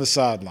 kids on the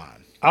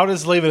sideline. I'll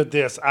just leave it at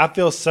this. I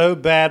feel so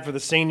bad for the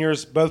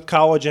seniors, both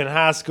college and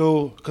high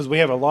school, because we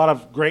have a lot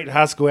of great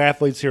high school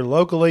athletes here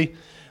locally.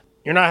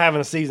 You're not having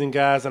a season,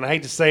 guys, and I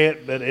hate to say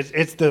it, but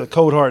it's the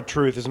cold hard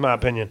truth, is my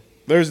opinion.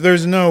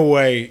 There's no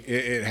way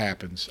it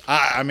happens.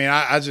 I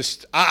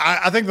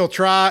think they'll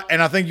try,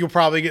 and I think you'll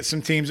probably get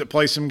some teams that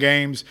play some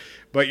games,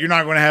 but you're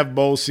not going to have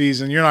bowl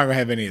season. You're not going to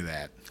have any of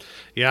that.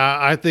 Yeah,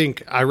 I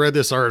think I read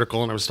this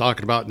article and I was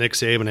talking about Nick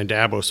Saban and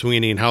Dabo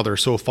Swinney and how they're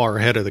so far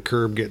ahead of the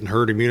curve getting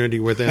herd immunity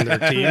within their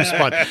teams.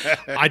 But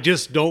I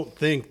just don't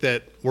think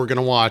that we're going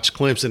to watch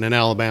Clemson and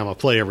Alabama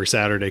play every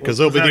Saturday because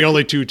they'll be the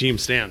only two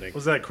teams standing.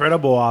 Was that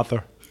credible,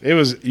 author? It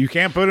was. You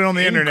can't put it on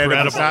the internet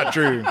if it's not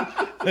true.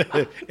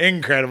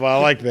 Incredible. I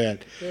like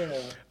that.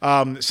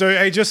 So,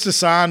 hey, just a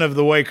sign of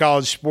the way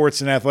college sports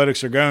and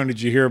athletics are going.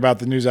 Did you hear about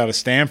the news out of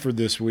Stanford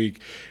this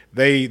week?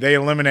 They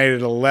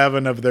eliminated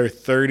 11 of their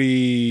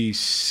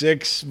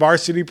 36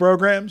 varsity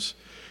programs.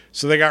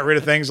 So they got rid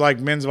of things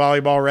like men's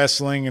volleyball,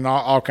 wrestling, and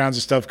all kinds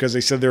of stuff because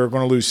they said they were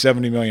going to lose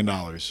 $70 million.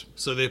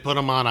 So they put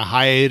them on a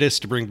hiatus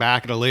to bring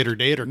back at a later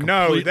date, or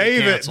No,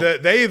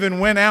 they even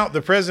went out.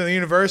 The president of the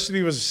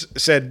university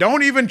said,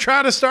 "Don't even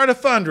try to start a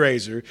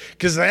fundraiser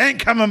because they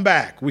ain't coming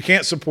back. We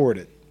can't support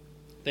it."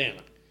 Damn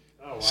it.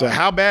 Oh, wow. So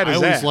how bad I is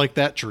always that? like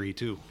that tree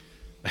too.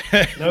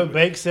 No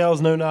bake sales,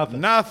 no nothing.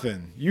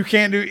 Nothing. You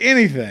can't do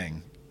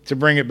anything to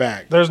bring it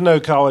back. There's no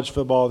college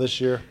football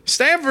this year.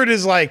 Stanford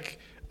is like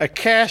a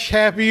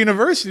cash-happy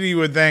university, you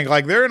would think.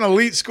 Like, they're an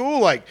elite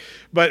school.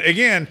 But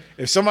again,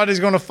 if somebody's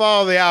going to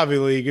follow the Ivy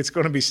League, it's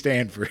going to be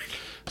Stanford.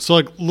 So,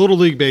 like, Little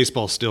League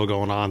Baseball's still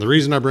going on. The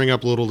reason I bring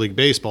up Little League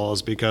Baseball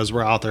is because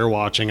we're out there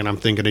watching, and I'm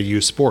thinking of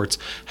youth sports.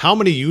 How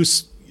many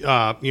youth,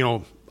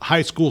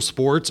 high school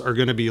sports are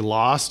going to be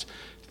lost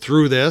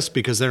through this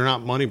because they're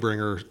not money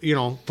bringer?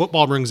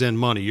 Football brings in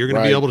money. You're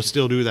going to be able to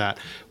still do that.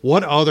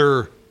 What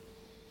other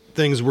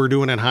things we're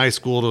doing in high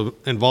school to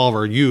involve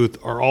our youth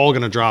are all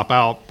going to drop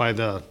out by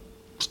the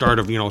start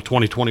of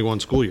 2021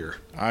 school year?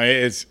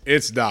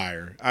 It's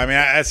dire. I mean,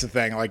 that's the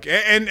thing. Like,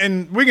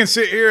 and we can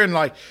sit here and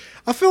I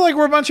feel like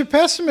we're a bunch of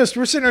pessimists.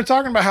 We're sitting there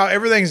talking about how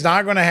everything's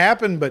not going to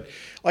happen, but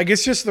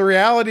it's just the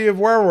reality of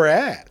where we're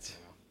at.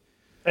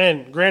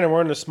 And granted,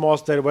 we're in the small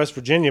state of West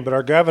Virginia, but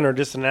our governor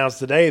just announced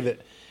today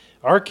that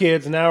our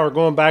kids now are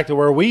going back to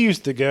where we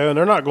used to go, and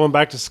they're not going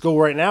back to school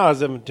right now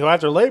until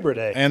after Labor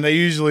Day. And they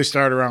usually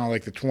start around the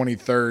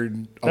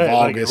 23rd of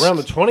August. Around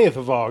the 20th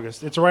of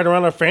August. It's right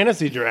around our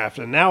fantasy draft,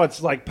 and now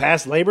it's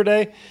past Labor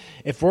Day.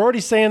 If we're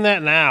already saying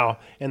that now,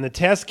 and the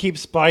tests keep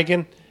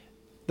spiking,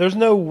 there's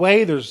no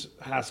way there's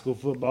high school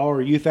football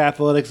or youth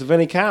athletics of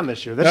any kind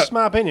this year. That's just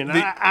my opinion.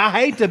 I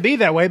hate to be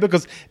that way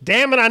because,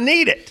 damn it, I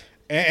need it.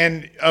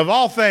 And of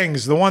all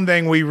things, the one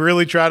thing we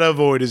really try to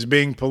avoid is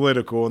being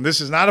political. And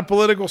this is not a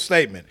political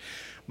statement.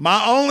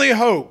 My only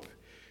hope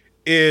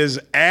is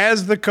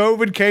as the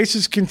COVID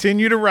cases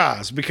continue to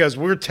rise, because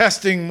we're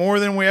testing more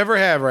than we ever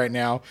have right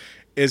now,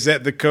 is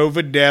that the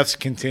COVID deaths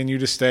continue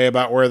to stay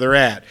about where they're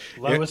at.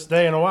 Lowest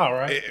day in a while,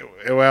 right?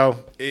 Well,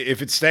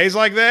 if it stays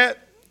like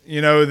that,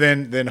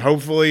 then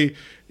hopefully,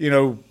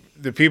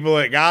 the people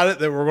that got it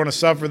that were going to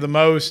suffer the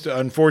most,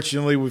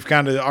 unfortunately, we've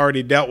kind of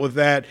already dealt with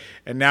that,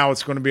 and now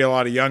it's going to be a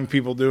lot of young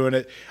people doing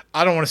it.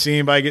 I don't want to see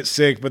anybody get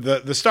sick, but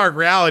the stark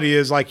reality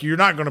is, you're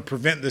not going to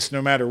prevent this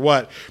no matter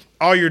what.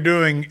 All you're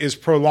doing is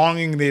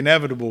prolonging the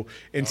inevitable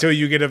until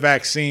you get a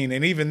vaccine.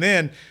 And even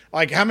then,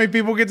 how many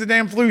people get the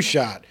damn flu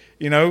shot?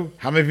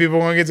 How many people are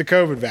going to get the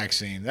COVID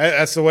vaccine?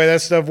 That's the way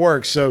that stuff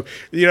works. So,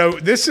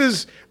 this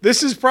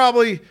is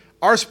probably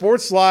our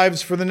sports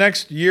lives for the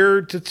next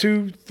year to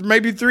 2,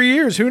 maybe 3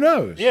 years. Who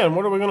knows? Yeah, and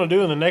what are we going to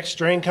do when the next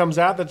strain comes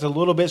out that's a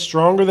little bit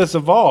stronger, that's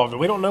evolved?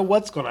 We don't know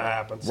what's going to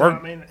happen.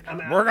 So,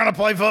 we're going to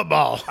play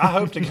football. I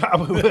hope to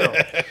God we will.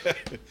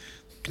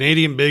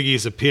 Canadian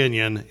Biggie's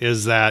opinion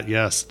is that,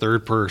 yes,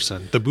 third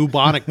person. The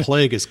bubonic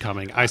plague is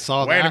coming. I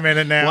saw that. Wait a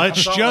minute now.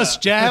 Let's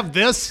just have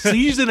this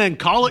season and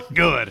call it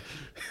good.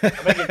 I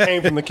think it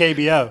came from the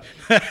KBO.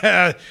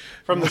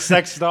 From the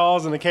sex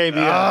dolls and the KBO.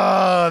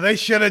 Oh, they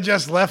should have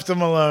just left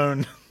them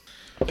alone.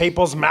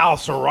 People's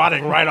mouths are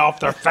rotting right off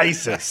their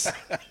faces.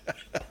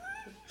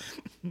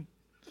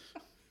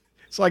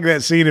 It's like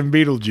that scene in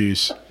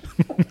Beetlejuice.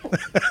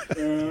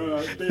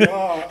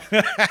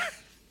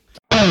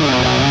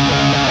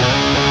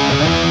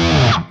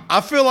 I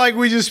I feel like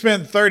we just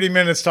spent 30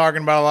 minutes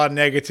talking about a lot of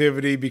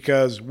negativity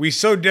because we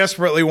so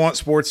desperately want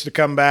sports to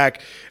come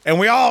back, and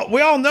we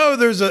all know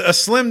there's a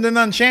slim to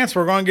none chance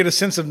we're going to get a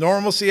sense of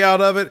normalcy out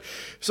of it.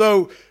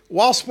 So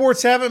while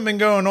sports haven't been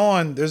going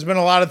on, there's been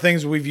a lot of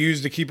things we've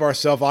used to keep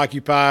ourselves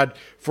occupied.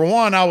 For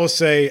one, I will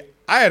say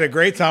I had a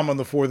great time on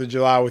the 4th of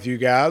July with you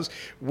guys.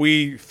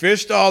 We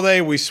fished all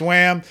day. We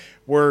swam.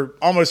 We're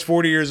almost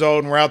 40 years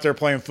old, and we're out there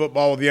playing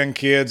football with young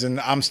kids, and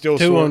I'm still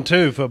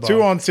 2-on-2 football.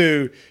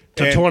 2-on-2.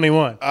 To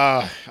 21.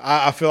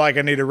 I feel like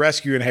I need a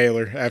rescue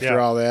inhaler after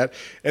all that.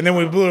 And then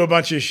we blew a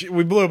bunch of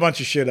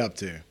shit up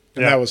too,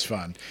 and that was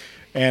fun.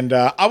 And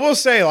I will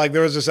say, like,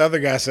 there was this other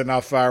guy setting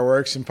off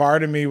fireworks, and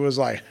part of me was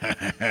like,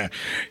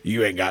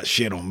 "You ain't got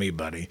shit on me,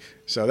 buddy."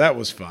 So that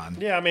was fun.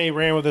 Yeah, I mean, he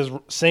ring with his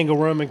single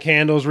Roman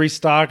candles,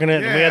 restocking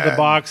it. And we had the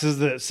boxes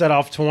that set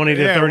off 20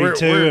 to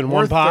 32 in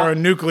one pop.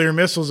 Throwing nuclear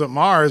missiles at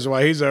Mars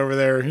while he's over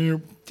there.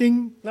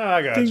 Ding. No,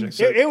 I got ding. you.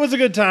 So, It was a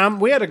good time.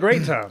 We had a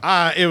great time.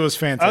 it was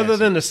fantastic. Other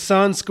than the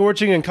sun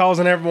scorching and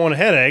causing everyone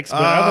headaches,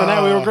 but other than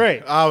that, we were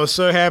great. I was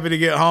so happy to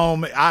get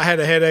home. I had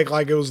a headache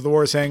like it was the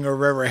worst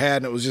hangover I've ever had,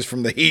 and it was just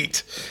from the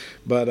heat.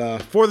 But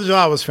 4th of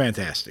July was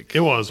fantastic. It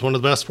was one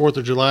of the best 4th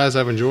of Julys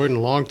I've enjoyed in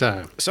a long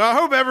time. So I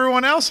hope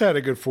everyone else had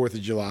a good 4th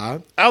of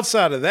July.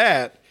 Outside of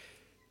that,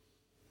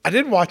 I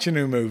did watch a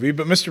new movie,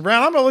 but Mr.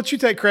 Brown, I'm going to let you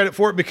take credit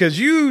for it because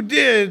you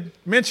did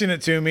mention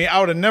it to me. I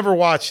would have never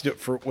watched it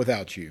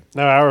without you.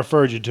 No, I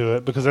referred you to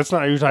it because that's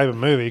not your type of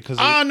movie. No.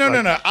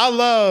 I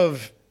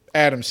love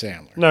Adam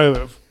Sandler.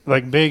 No,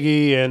 like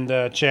Biggie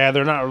and Chad,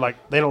 they're not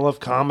like, they don't love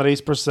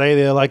comedies per se.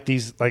 They like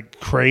these like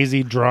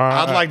crazy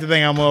drama. I'd like to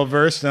think I'm well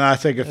versed, and I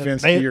take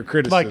offense to your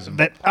criticism.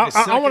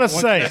 I want to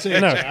say,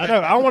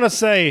 I want to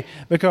say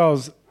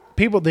because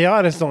people, the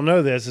audience don't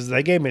know this, is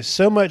they gave me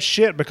so much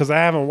shit because I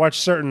haven't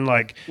watched certain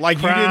like you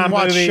didn't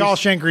watch movies,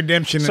 Shawshank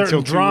Redemption certain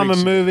until 2 drama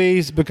weeks ago.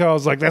 movies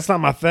because like that's not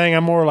my thing.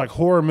 I'm more like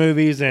horror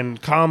movies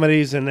and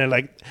comedies, and they're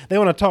like they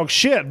want to talk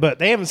shit, but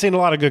they haven't seen a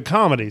lot of good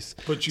comedies.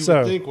 But you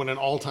would think when an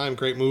all-time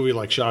great movie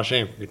like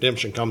Shawshank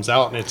Redemption comes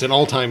out and it's an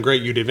all-time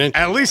great, you'd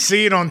eventually at least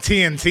see it on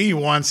TNT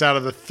once out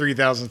of the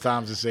 3,000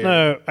 times it's aired.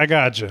 No, I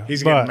got you.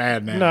 He's getting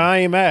mad now. No, I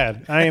ain't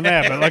mad.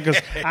 But like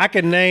 'cause I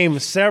can name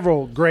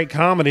several great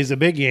comedies that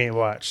Biggie ain't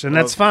watched, and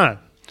that's fine.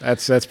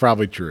 That's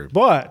probably true.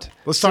 But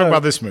let's talk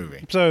about this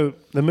movie. So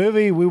the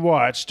movie we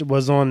watched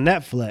was on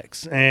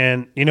Netflix,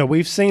 and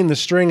we've seen the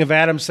string of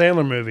Adam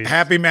Sandler movies.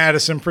 Happy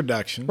Madison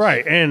Productions.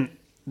 Right, and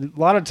a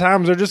lot of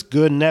times they're just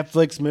good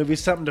Netflix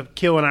movies, something to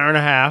kill an hour and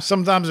a half.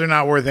 Sometimes they're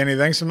not worth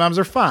anything. Sometimes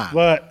they're fine.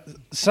 But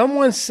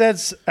someone said,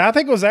 I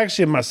think it was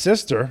actually my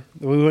sister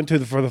that we went to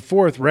for the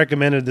 4th,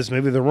 recommended this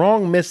movie, The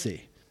Wrong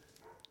Missy.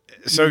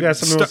 So you got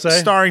something to say?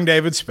 Starring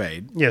David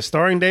Spade. Yeah,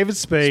 starring David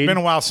Spade. It's been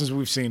a while since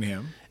we've seen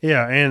him.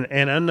 Yeah, and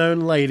an unknown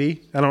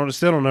lady.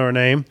 Still don't know her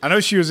name. I know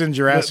she was in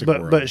Jurassic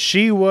World. But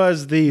she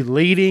was the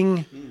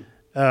leading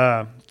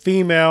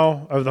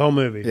female of the whole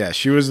movie. Yeah,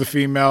 she was the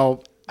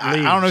female. I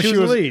don't know if she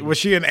was. Was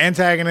she an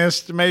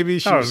antagonist? Maybe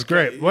she was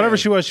great. Yeah. Whatever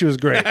she was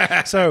great.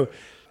 So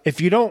if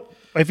you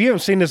haven't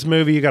seen this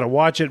movie, you got to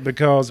watch it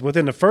because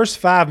within the first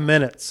 5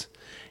 minutes,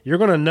 you're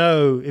going to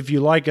know if you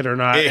like it or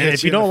not. And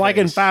if you don't like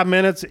it in 5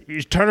 minutes,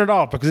 you turn it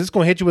off because it's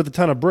going to hit you with a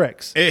ton of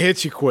bricks. It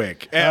hits you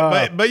quick.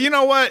 But you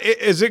know what?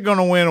 Is it going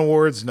to win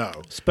awards? No.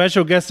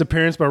 Special guest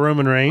appearance by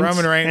Roman Reigns.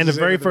 Roman Reigns. And the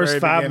very first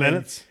 5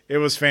 minutes. It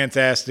was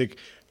fantastic.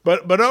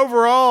 But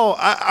overall,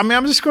 I mean,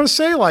 I'm just going to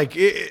say, like,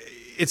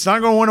 it's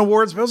not going to win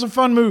awards, but it was a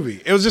fun movie.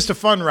 It was just a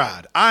fun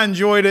ride. I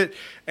enjoyed it.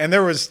 And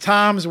there was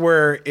times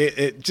where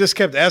it just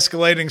kept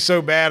escalating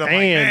so bad. I'm like,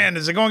 man,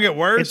 is it going to get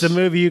worse? It's a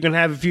movie you can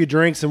have a few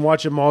drinks and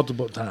watch it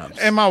multiple times.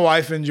 And my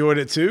wife enjoyed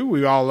it too.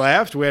 We all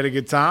laughed. We had a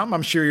good time.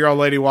 I'm sure your old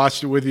lady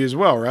watched it with you as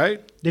well,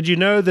 right? Did you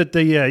know that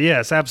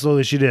yes,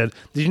 absolutely she did.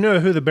 Did you know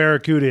who the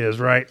Barracuda is,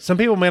 right? Some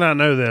people may not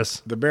know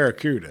this. The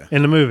Barracuda.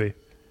 In the movie.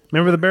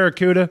 Remember the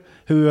Barracuda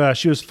who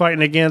she was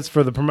fighting against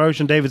for the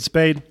promotion, David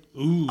Spade?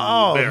 Ooh,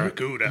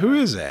 Barracuda. Who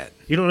is that?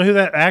 You don't know who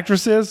that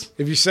actress is?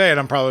 If you say it,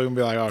 I'm probably going to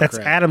be like, oh, That's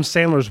crap. Adam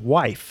Sandler's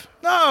wife.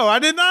 No, I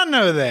did not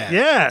know that.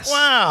 Yes.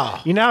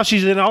 Wow. You know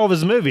she's in all of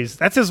his movies.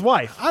 That's his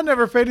wife. I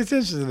never paid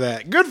attention to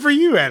that. Good for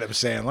you, Adam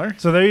Sandler.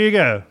 So there you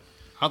go.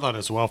 I thought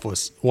his wife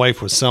was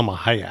Selma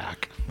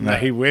Hayek. No,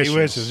 he wishes. He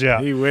wishes,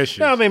 yeah. He wishes.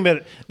 No, I mean,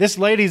 but this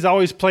lady's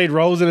always played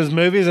roles in his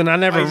movies, and I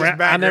never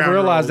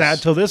realized that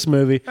until this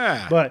movie.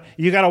 Yeah. But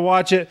you got to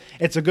watch it.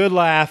 It's a good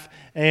laugh,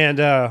 and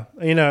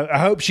I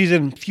hope she's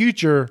in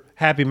future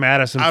Happy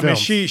Madison films.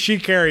 I mean, she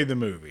carried the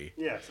movie.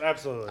 Yes,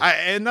 absolutely.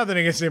 And nothing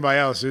against anybody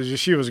else. It was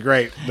just, she was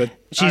great. But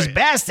she's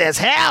best as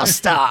House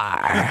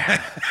Star.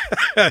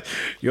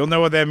 You'll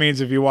know what that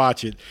means if you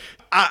watch it.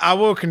 I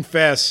will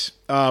confess,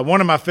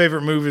 one of my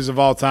favorite movies of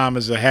all time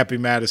is a Happy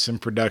Madison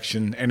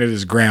production, and it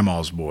is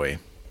Grandma's Boy.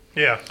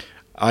 Yeah.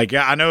 Like,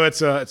 I know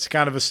it's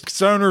kind of a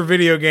stoner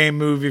video game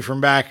movie from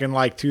back in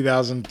like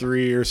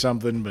 2003 or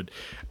something, but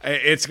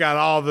It's got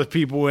all the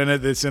people in it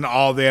that's in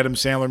all the Adam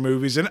Sandler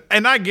movies.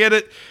 And I get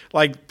it.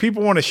 Like,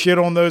 people want to shit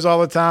on those all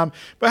the time.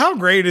 But how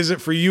great is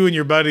it for you and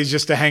your buddies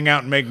just to hang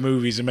out and make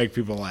movies and make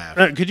people laugh?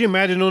 Could you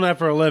imagine doing that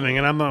for a living?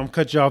 And I'm going to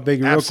cut you off,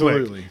 Biggie, real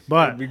Absolutely. quick.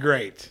 But it'd be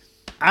great.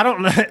 I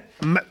don't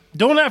know.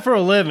 Doing that for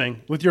a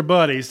living with your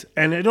buddies,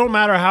 and it don't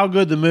matter how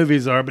good the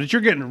movies are, but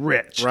you're getting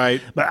rich.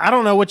 Right. But I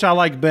don't know which I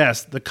like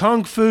best, the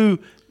Kung Fu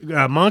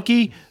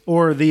monkey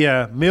or the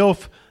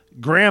MILF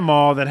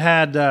grandma that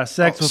had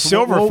sex with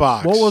Silver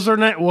Fox. What was her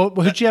name?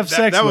 Who'd she have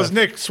sex That with? was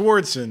Nick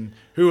Swardson,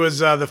 who was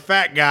the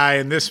fat guy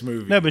in this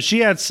movie. No, but she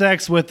had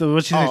sex with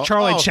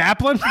Charlie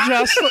Chaplin.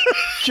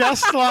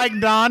 Just like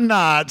Don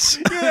Knotts.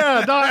 Yeah,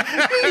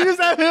 is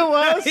that who it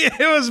was?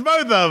 It was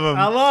both of them.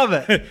 I love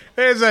it.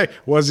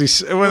 Was he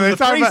when they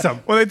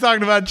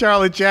talked about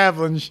Charlie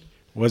Chaplin?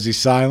 Was he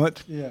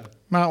silent? Yeah,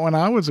 not when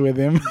I was with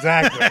him.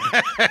 Exactly.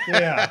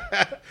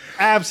 Yeah,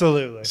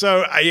 absolutely.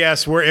 So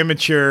yes, we're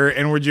immature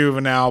and we're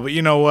juvenile, but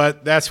you know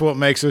what? That's what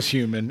makes us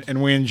human,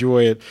 and we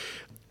enjoy it.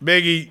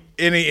 Biggie,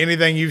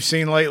 anything you've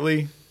seen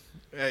lately?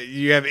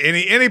 You have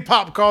any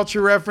pop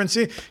culture reference?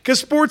 Because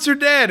sports are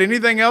dead.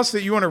 Anything else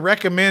that you want to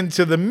recommend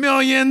to the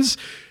millions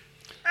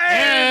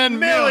and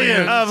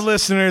millions of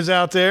listeners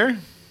out there?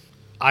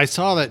 I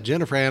saw that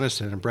Jennifer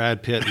Aniston and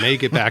Brad Pitt may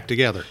get back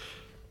together.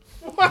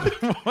 What?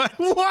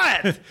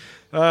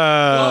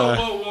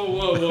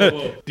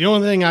 Whoa. The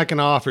only thing I can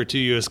offer to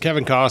you is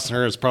Kevin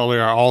Costner is probably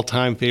our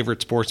all-time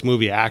favorite sports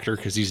movie actor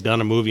because he's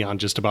done a movie on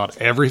just about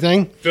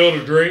everything. Field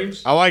of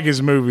Dreams. I like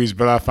his movies,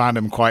 but I find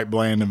him quite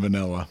bland and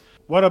vanilla.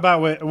 What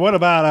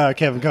about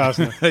Kevin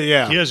Costner?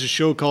 Yeah. He has a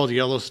show called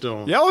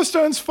Yellowstone.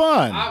 Yellowstone's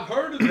fun. I've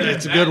heard of that.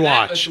 It's a good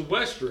watch. It's a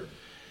Western.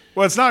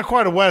 Well, it's not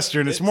quite a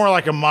Western. It's more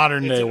like a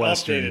modern day an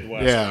Western. updated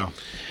Western. Yeah.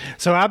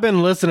 So I've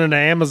been listening to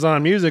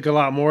Amazon Music a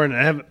lot more, and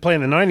I haven't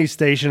playing the '90s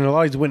station. And a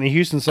lot of these Whitney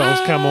Houston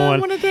songs come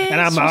on, and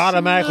I'm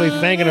automatically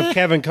thinking of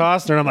Kevin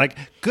Costner. And I'm like,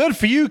 "Good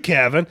for you,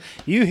 Kevin.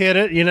 You hit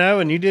it,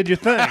 and you did your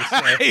thing." So,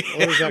 What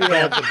is that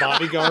called? The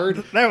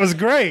Bodyguard? that was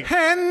great.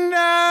 And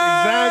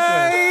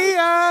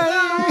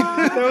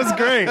That was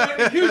great.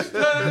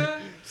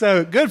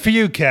 So good for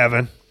you,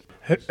 Kevin.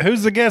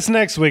 Who's the guest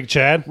next week,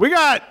 Chad? we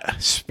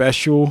got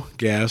special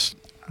guest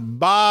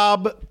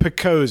Bob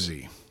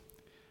Picozzi.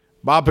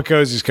 Bob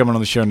Picozzi's coming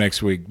on the show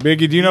next week.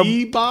 Biggie, do you know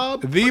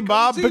Bob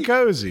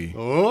Picozzi?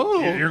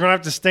 Oh. You're gonna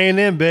have to stand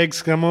in,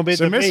 Biggs. I'm gonna be at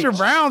So the Mr. beach.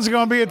 Brown's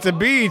going to be at the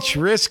beach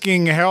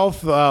risking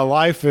health,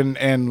 life,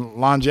 and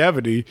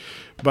longevity.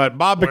 But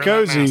Bob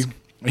Picozzi,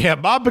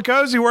 Bob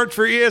Picozzi worked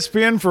for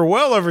ESPN for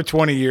well over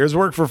 20 years,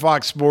 worked for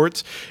Fox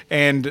Sports.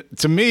 And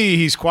to me,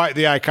 he's quite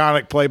the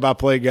iconic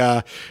play-by-play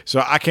guy.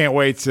 So I can't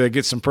wait to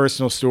get some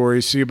personal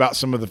stories, see about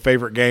some of the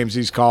favorite games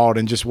he's called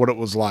and just what it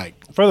was like.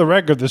 For the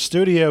record, the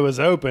studio is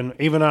open.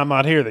 Even I'm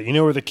not here. That you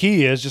know where the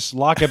key is. Just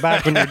lock it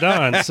back when you're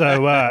done.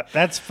 So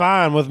that's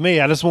fine with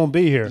me. I just won't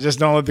be here. Just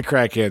don't let the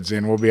crackheads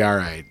in. We'll be all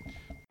right.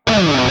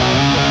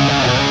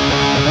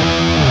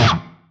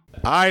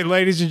 All right,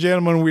 ladies and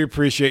gentlemen, we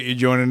appreciate you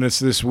joining us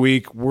this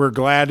week. We're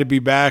glad to be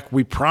back.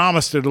 We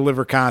promise to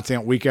deliver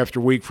content week after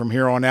week from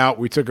here on out.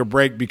 We took a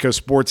break because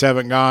sports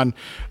haven't gone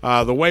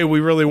the way we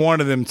really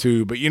wanted them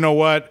to. But you know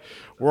what?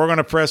 We're going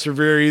to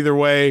persevere either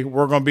way.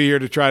 We're going to be here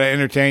to try to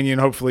entertain you and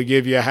hopefully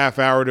give you a half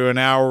hour to an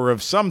hour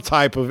of some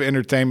type of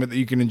entertainment that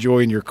you can enjoy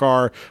in your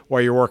car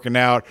while you're working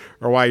out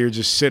or while you're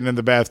just sitting in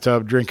the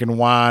bathtub drinking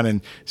wine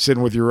and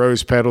sitting with your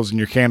rose petals and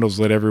your candles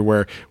lit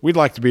everywhere. We'd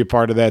like to be a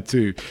part of that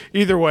too.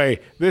 Either way,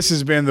 this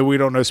has been the We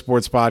Don't Know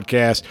Sports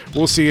podcast.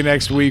 We'll see you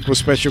next week with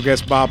special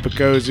guest Bob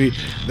Picozzi.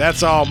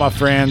 That's all, my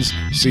friends.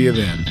 See you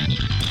then.